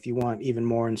 So if you want even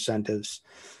more incentives,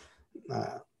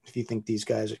 if you think these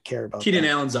guys care about Keenan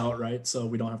Allen's out, right? So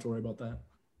we don't have to worry about that.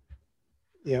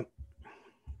 Yep.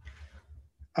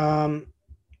 All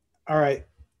right.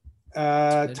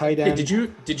 Tight end.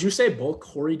 Hey, did you say both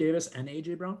Corey Davis and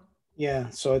AJ Brown? Yeah,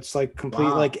 so it's like complete.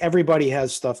 Wow. Like everybody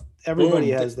has stuff. Everybody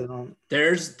has their own.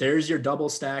 There's your double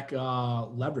stack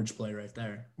leverage play right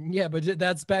there. Yeah, but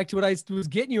that's back to what I was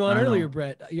getting you on earlier,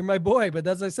 Brett. You're my boy, but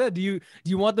as I said, do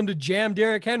you want them to jam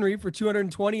Derrick Henry for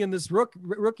 220 in this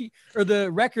rookie or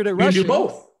the record at rushing? We can do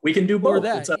both. We can do both. Or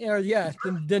that. Yeah.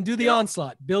 Then do the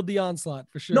onslaught. Build the onslaught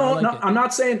for sure. No, I'm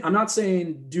not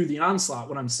saying do the onslaught.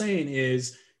 What I'm saying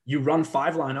is you run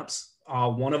 5 lineups.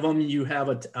 One of them you have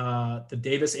the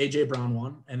Davis AJ Brown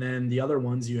one, and then the other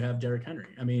ones you have Derrick Henry.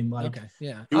 I mean, like, okay,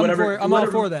 yeah, I'm all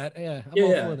for that. Yeah, I'm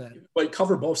all for that. But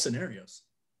cover both scenarios.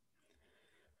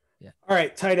 Yeah. All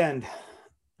right, tight end.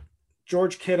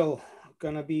 George Kittle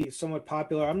gonna be somewhat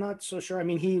popular. I'm not so sure. I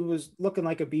mean, he was looking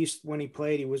like a beast when he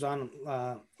played. He was on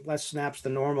less snaps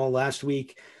than normal last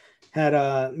week. Had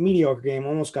a mediocre game.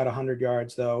 Almost got 100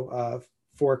 yards though.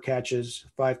 4 catches,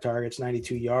 5 targets,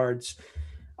 92 yards.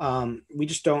 We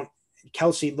just don't.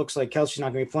 Kelsey looks like Kelsey's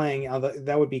not going to be playing.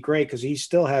 That would be great because he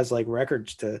still has like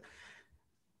records to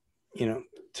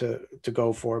to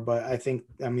go for. But I think,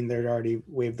 they're already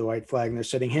waved the white flag and they're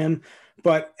sitting him.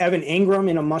 But Evan Ingram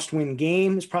in a must-win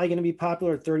game is probably going to be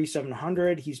popular at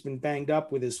 3,700. He's been banged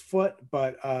up with his foot,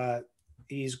 but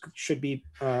should be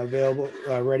available,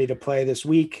 ready to play this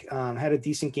week. Had a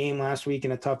decent game last week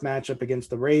in a tough matchup against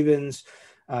the Ravens.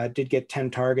 Did get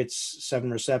 10 targets, 7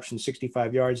 receptions,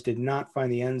 65 yards, did not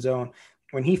find the end zone.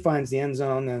 When he finds the end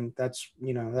zone, then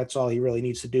that's all he really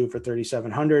needs to do for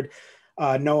 3,700.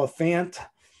 Noah Fant,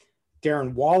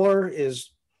 Darren Waller is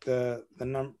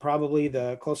probably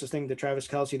the closest thing to Travis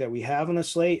Kelce that we have on the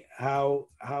slate. How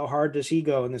hard does he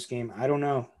go in this game? I don't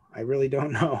know. I really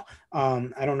don't know.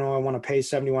 I don't know. I want to pay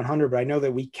 7,100, but I know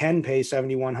that we can pay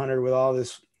 7,100 with all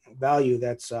this value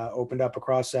that's opened up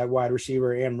across that wide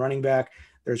receiver and running back.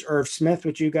 There's Irv Smith,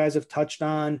 which you guys have touched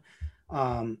on.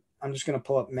 I'm just going to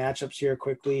pull up matchups here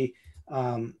quickly.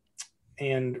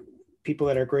 And people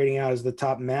that are grading out as the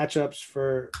top matchups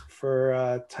for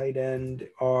tight end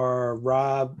are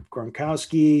Rob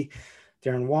Gronkowski,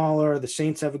 Darren Waller. The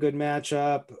Saints have a good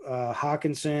matchup.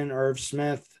 Hawkinson, Irv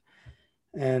Smith,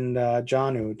 and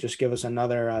Jonnu. Just give us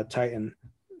another Titan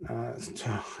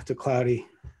to cloudy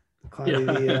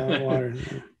the water.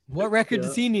 What record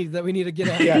does he need that we need to get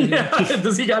out? Yeah.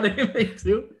 Does he got anything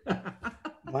too?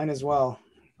 Mine as well.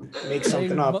 Make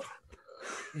something up.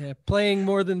 Yeah, playing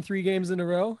more than 3 games in a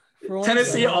row.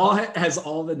 Tennessee has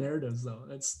all the narratives though.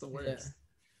 That's the worst.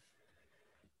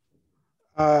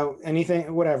 Yeah.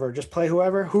 Anything, whatever. Just play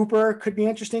whoever. Hooper could be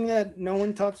interesting that no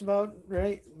one talks about,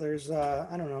 right? There's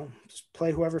I don't know. Just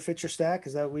play whoever fits your stack.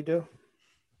 Is that what we do?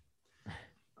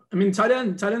 Tight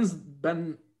end's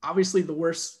been obviously the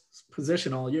worst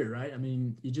position all year, right?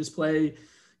 You just play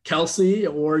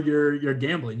Kelce or you're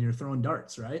gambling, you're throwing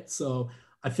darts, right? So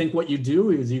I think what you do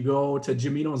is you go to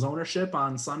Jamino's ownership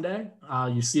on Sunday.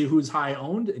 You see who's high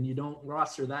owned and you don't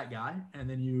roster that guy. And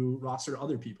then you roster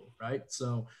other people, right?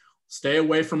 So stay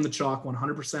away from the chalk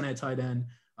 100% at tight end.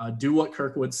 Do what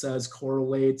Kirkwood says,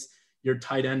 correlate your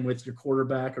tight end with your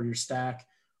quarterback or your stack.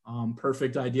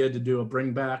 Perfect idea to do a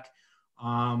bring back.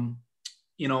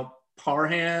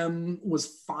 Parham was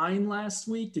fine last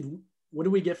week. What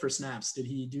did we get for snaps? Did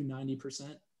he do 90%?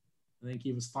 I think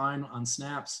he was fine on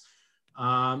snaps.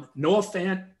 Noah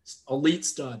Fant, elite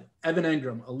stud. Evan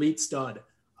Ingram, elite stud.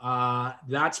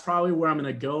 That's probably where I'm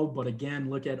going to go. But again,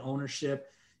 look at ownership.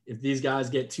 If these guys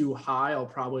get too high, I'll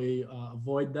probably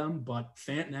avoid them. But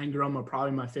Fant and Ingram are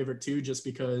probably my favorite too, just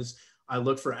because I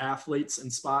look for athletes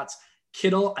and spots.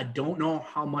 Kittle, I don't know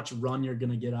how much run you're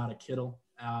going to get out of Kittle.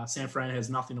 San Fran has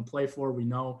nothing to play for. We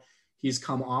know he's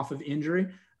come off of injury.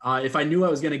 If I knew I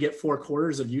was going to get 4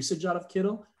 quarters of usage out of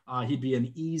Kittle, he'd be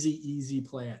an easy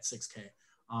play at 6K.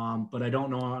 But I don't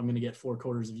know how I'm going to get 4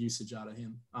 quarters of usage out of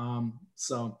him.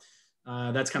 So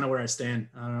that's kind of where I stand.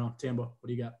 I don't know. Tambo, what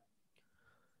do you got?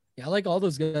 Yeah, I like all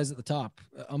those guys at the top.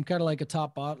 I'm kind of like a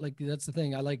top bot. Like, that's the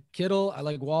thing. I like Kittle, I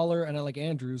like Waller, and I like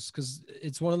Andrews, because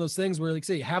it's one of those things where, like,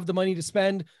 say, you have the money to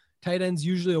spend. Tight end's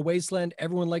usually a wasteland.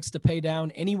 Everyone likes to pay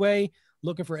down anyway,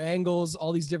 looking for angles,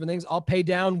 all these different things. I'll pay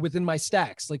down within my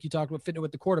stacks. Like you talked about fitting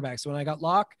with the quarterbacks. So when I got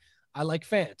Locke, I like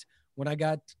Fant. When I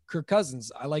got Kirk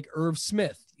Cousins, I like Irv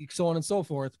Smith, so on and so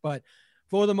forth. But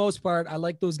for the most part, I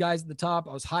like those guys at the top.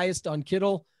 I was highest on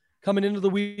Kittle coming into the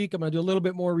week. I'm going to do a little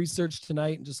bit more research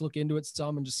tonight and just look into it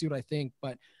some and just see what I think.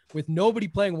 But with nobody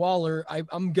playing Waller,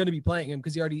 I'm going to be playing him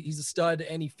because he's a stud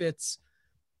and he fits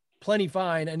plenty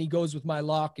fine. And he goes with my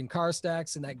lock and car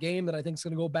stacks in that game that I think is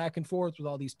going to go back and forth with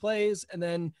all these plays. And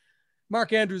then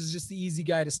Mark Andrews is just the easy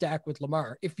guy to stack with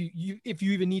Lamar. If you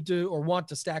even need to or want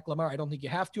to stack Lamar, I don't think you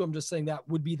have to. I'm just saying that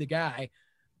would be the guy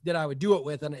that I would do it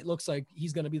with. And it looks like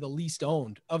he's going to be the least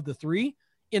owned of the 3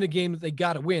 in a game that they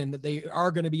got to win, that they are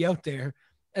going to be out there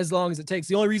as long as it takes.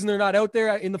 The only reason they're not out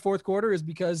there in the fourth quarter is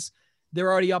because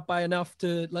they're already up by enough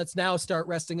to let's now start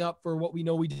resting up for what we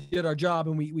know we did our job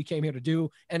and we came here to do.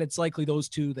 And it's likely those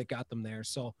 2 that got them there.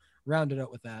 So round it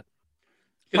out with that.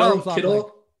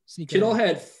 Kittle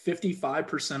had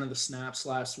 55% of the snaps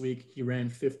last week. He ran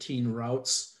 15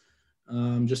 routes.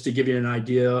 Just to give you an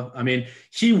idea, I mean,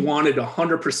 he wanted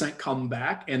 100% come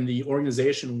back and the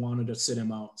organization wanted to sit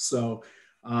him out. So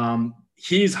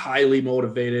he's highly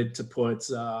motivated to put,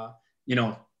 to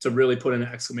really put an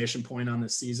exclamation point on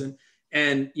this season.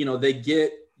 And, they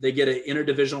get an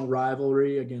interdivisional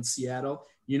rivalry against Seattle.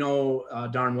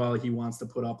 Darn well he wants to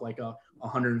put up like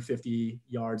 150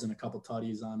 yards and a couple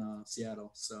tutties on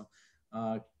Seattle. So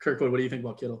Kirkwood, what do you think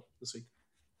about Kittle this week?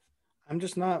 I'm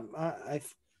just not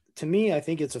to me, I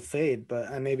think it's a fade,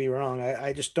 but I may be wrong.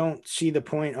 I just don't see the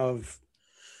point of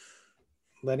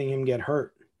letting him get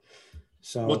hurt.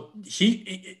 So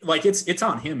it's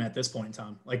on him at this point in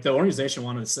time. Like the organization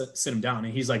wanted to sit him down,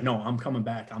 and he's like, "No, I'm coming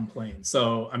back. I'm playing."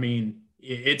 So I mean,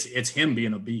 it's him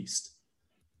being a beast.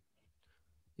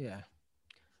 Yeah.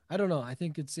 I don't know. I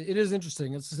think it is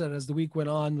interesting. As I said, as the week went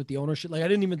on with the ownership, like I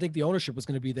didn't even think the ownership was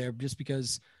going to be there just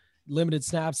because limited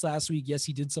snaps last week. Yes,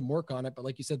 he did some work on it, but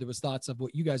like you said, there was thoughts of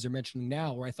what you guys are mentioning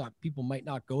now where I thought people might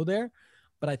not go there,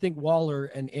 but I think Waller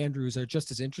and Andrews are just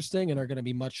as interesting and are going to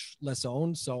be much less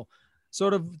owned. So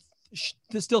sort of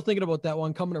still thinking about that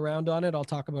one, coming around on it. I'll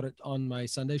talk about it on my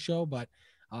Sunday show, but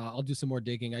I'll do some more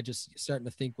digging. I just starting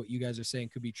to think what you guys are saying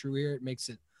could be true here. It makes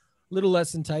it little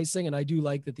less enticing, and I do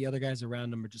like that the other guys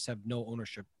around him just have no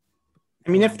ownership.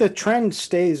 I mean, if the trend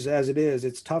stays as it is,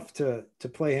 it's tough to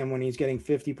play him when he's getting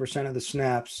 50% of the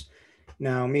snaps.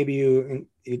 Now, maybe you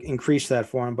increase that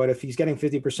for him, but if he's getting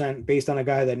 50% based on a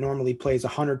guy that normally plays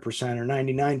 100% or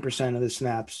 99% of the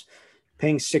snaps,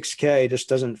 paying $6K just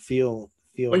doesn't feel.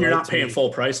 But you're not paying full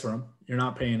price for him. You're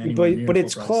not paying anywhere but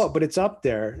it's close, but it's up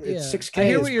there. It's $6K. I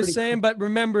hear what you're saying, but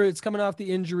remember, it's coming off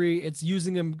the injury. It's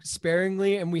using him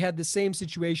sparingly, and we had the same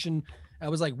situation. It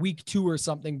was like week 2 or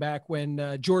something back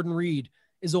when Jordan Reed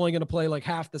is only going to play like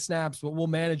half the snaps, but we'll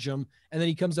manage him. And then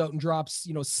he comes out and drops,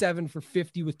 7 for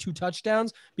 50 with 2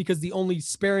 touchdowns because the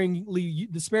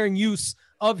sparing use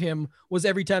of him was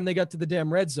every time they got to the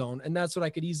damn red zone. And that's what I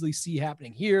could easily see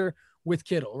happening here with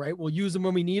Kittle, right? We'll use him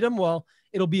when we need him. Well,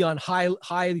 it'll be on high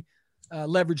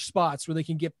leverage spots where they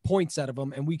can get points out of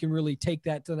them, and we can really take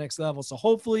that to the next level. So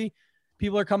hopefully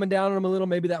people are coming down on him a little.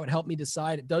 Maybe that would help me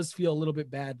decide. It does feel a little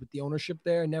bit bad with the ownership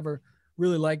there. I never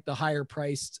really like the higher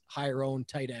priced, higher owned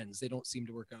tight ends. They don't seem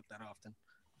to work out that often.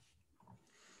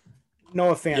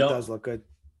 Noah Fant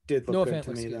did look good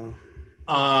to me though.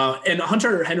 And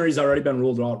Hunter Henry's already been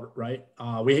ruled out, right?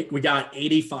 We got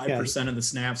 85% of the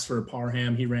snaps for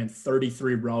Parham. He ran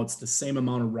 33 routes, the same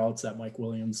amount of routes that Mike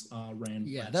Williams ran.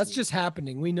 Yeah, that's just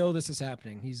happening. We know this is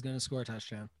happening. He's going to score a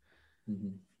touchdown. Mm-hmm.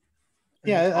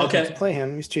 Yeah, okay. Play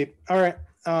him. He's cheap. All right.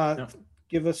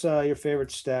 Give us your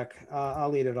favorite stack. I'll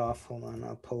lead it off. Hold on.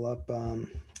 I'll pull up.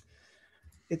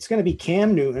 It's going to be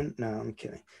Cam Newton. No, I'm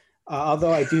kidding.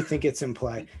 Although I do think it's in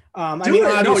play. You got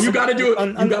to do it. You got to do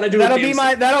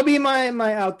it. That'll be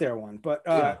my out there one. But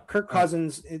Kirk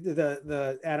Cousins,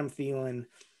 the Adam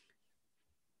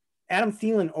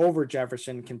Thielen over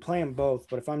Jefferson, can play them both.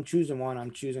 But if I'm choosing one,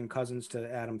 I'm choosing Cousins to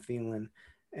Adam Thielen,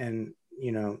 and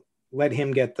let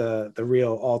him get the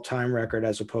real all-time record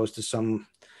as opposed to some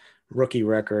rookie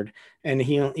record. And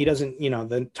he doesn't,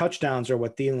 the touchdowns are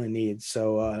what Thielen needs.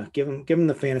 So give him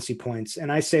the fantasy points.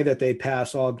 And I say that they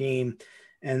pass all game,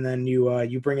 and then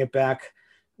you bring it back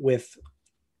with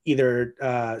either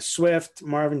Swift,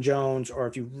 Marvin Jones, or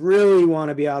if you really want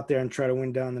to be out there and try to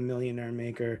win down the millionaire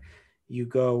maker, you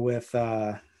go with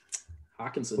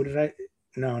Hawkinson. What did I?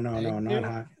 No, not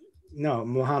Hawkinson. No,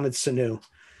 Mohamed Sanu.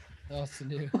 Oh,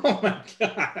 Sanu. Oh my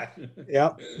God.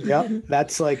 Yep.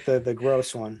 That's like the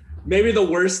gross one. Maybe the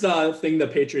worst thing the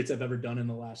Patriots have ever done in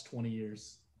the last 20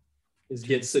 years is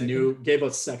get Sanu, gave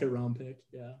a second-round pick.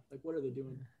 Yeah, like what are they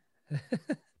doing?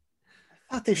 I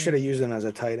thought they should have used him as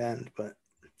a tight end, but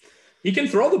he can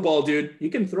throw the ball, dude. He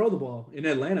can throw the ball in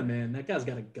Atlanta, man. That guy's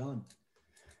got a gun.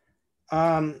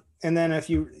 And then if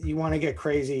you want to get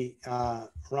crazy,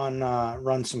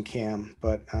 run some Cam,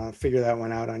 but figure that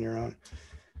one out on your own.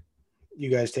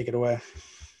 You guys take it away.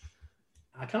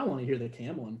 I kind of want to hear the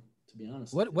Cam one, to be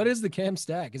honest. What is the Cam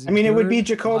stack? It would be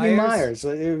Jacoby Myers.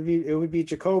 It would be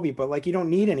Jacoby, but like you don't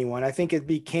need anyone. I think it'd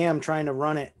be Cam trying to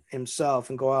run it himself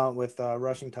and go out with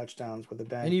rushing touchdowns with a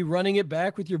bang. And you running it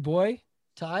back with your boy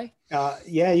Ty?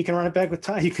 Yeah, you can run it back with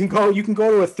Ty. You can go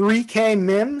to a 3K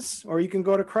Mims, or you can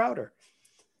go to Crowder.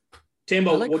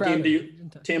 Tambo,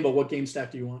 what game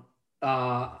stack do you want?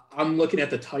 I'm looking at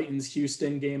the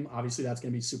Titans-Houston game. Obviously, that's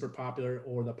going to be super popular,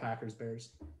 or the Packers-Bears.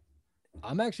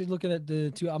 I'm actually looking at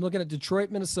I'm looking at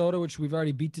Detroit, Minnesota, which we've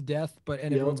already beat to death,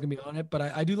 everyone's going to be on it. But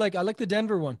I like the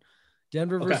Denver one.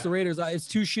 Denver versus the Raiders. It's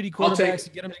 2 shitty quarterbacks to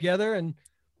get them together and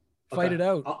fight it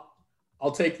out.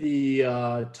 I'll take the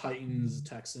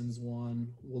Titans-Texans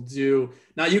one. We'll do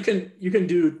now. You can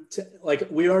do like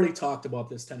we already talked about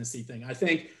this Tennessee thing. I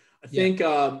think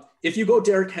if you go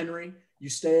Derrick Henry, you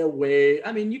stay away.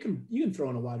 I mean, you can throw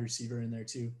in a wide receiver in there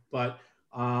too, but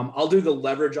I'll do the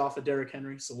leverage off of Derrick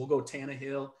Henry. So we'll go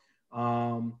Tannehill.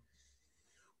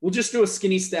 We'll just do a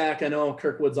skinny stack. I know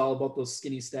Kirkwood's all about those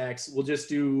skinny stacks. We'll just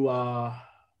do.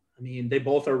 They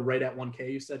both are right at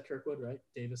 1K. You said Kirkwood, right?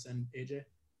 Davis and AJ.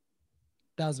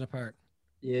 1,000 apart.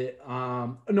 Yeah.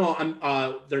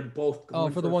 No, they're both.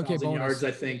 For the 1K bonus yards,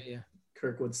 I think. Yeah.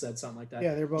 Kirkwood said something like that.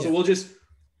 Yeah, they're both. So we'll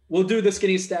we'll do the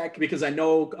skinny stack because I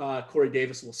know Corey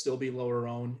Davis will still be lower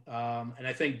owned. And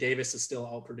I think Davis is still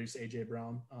outproduced AJ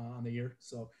Brown on the year.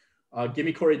 So give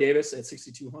me Corey Davis at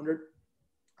 6,200.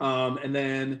 And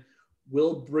then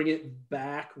we'll bring it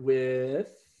back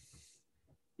with,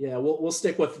 we'll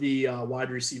stick with the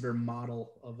wide receiver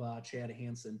model of Chad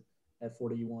Hansen at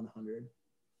 4,100.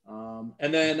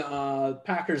 And then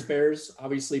Packers Bears,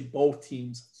 obviously both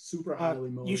teams super highly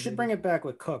motivated. You should bring it back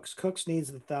with Cooks. Cooks needs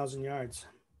the 1,000 yards.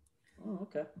 Oh,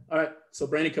 okay. All right. So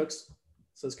Brandon Cooks,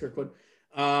 says Kirkwood.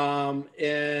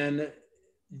 And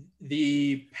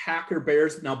the Packer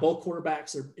Bears, now both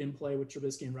quarterbacks are in play with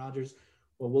Trubisky and Rodgers.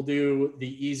 Well, we'll do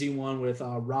the easy one with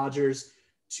Rodgers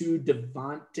to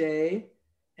Devontae.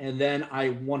 And then I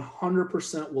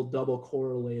 100% will double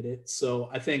correlate it. So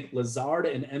I think Lazard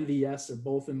and MVS are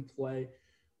both in play.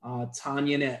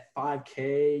 Tanyan at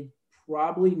 5K,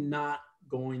 probably not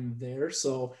going there.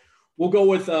 So we'll go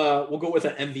with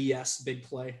an MVS big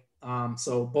play.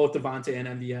 So both Devontae and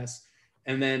MVS,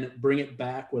 and then bring it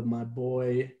back with my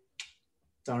boy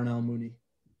Darnell Mooney.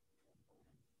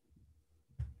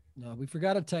 No, we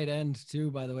forgot a tight end too,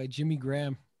 by the way, Jimmy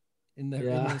Graham. In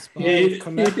the spot.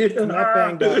 Komet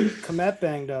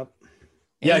banged up.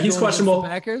 Yeah, he's questionable.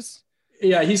 Packers?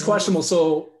 Yeah, he's questionable.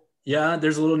 So, yeah,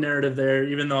 there's a little narrative there,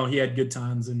 even though he had good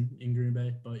times in Green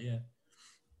Bay. But, yeah.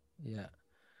 Yeah.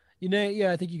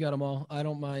 I think you got them all. I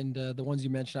don't mind the ones you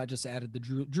mentioned. I just added the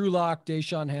Drew Lock,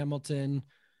 Deshaun Hamilton,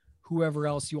 whoever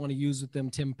else you want to use with them,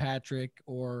 Tim Patrick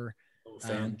or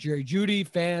Jerry Jeudy,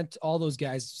 Fant, all those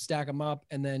guys, stack them up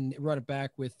and then run it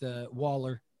back with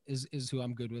Waller. Is who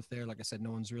I'm good with there. Like I said,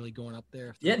 no one's really going up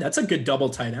there. Yeah, that's a good double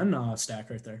tight end stack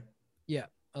right there. Yeah,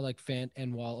 I like Fant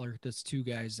and Waller. That's two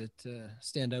guys that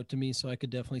stand out to me, so I could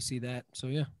definitely see that. So,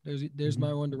 yeah, there's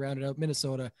my one to round it out.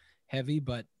 Minnesota, heavy,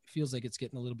 but feels like it's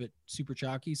getting a little bit super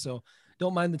chalky, so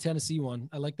don't mind the Tennessee one.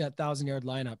 I like that 1,000-yard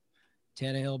lineup.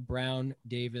 Tannehill, Brown,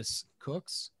 Davis,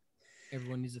 Cooks.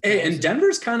 Everyone needs a 1,000. Hey, and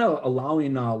Denver's kind of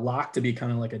allowing Locke to be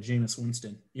kind of like a Jameis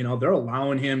Winston. You know, they're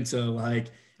allowing him to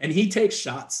 – and he takes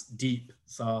shots deep.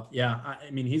 So, yeah,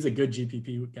 I mean, he's a good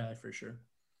GPP guy for sure.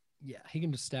 Yeah, he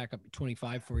can just stack up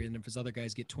 25 for you. And if his other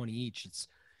guys get 20 each,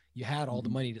 you had all the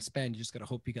money to spend. You just got to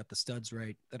hope you got the studs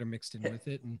right that are mixed in with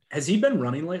it. And has he been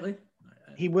running lately?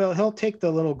 He'll take the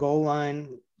little goal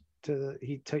line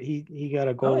he got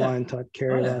a goal line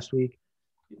carry last week.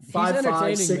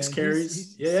 5, 6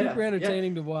 carries. He's super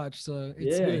entertaining to watch. So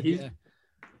it's good. Yeah.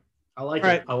 I like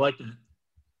it. I like it.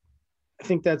 I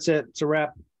think that's it. It's a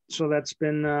wrap. So that's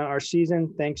been our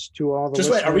season. Thanks to all the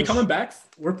listeners. Wait, are we coming back?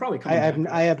 We're probably coming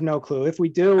back. I have no clue. If we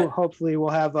do, hopefully we'll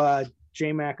have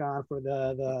J-Mac on for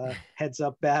the heads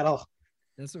up battle.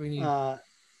 That's what we need.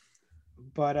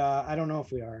 But I don't know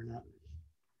if we are or not.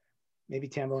 Maybe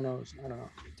Tambo knows. I don't know.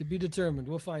 To be determined.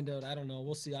 We'll find out. I don't know.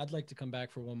 We'll see. I'd like to come back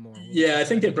for one more. I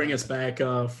think they bring us back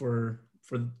for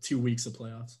 2 weeks of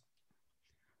playoffs.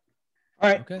 All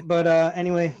right. Okay. But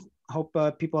anyway, hope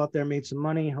people out there made some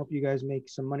money. Hope you guys make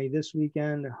some money this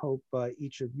weekend. Hope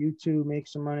each of you two make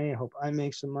some money. Hope I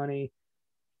make some money.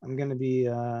 I'm going to be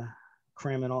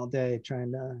cramming all day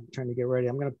trying to get ready.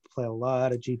 I'm going to play a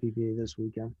lot of GPP this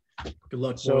weekend. Good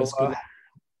luck, boys.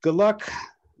 Good luck.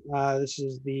 This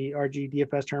is the RG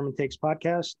DFS Tournament Takes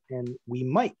podcast, and we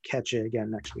might catch you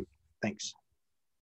again next week. Thanks.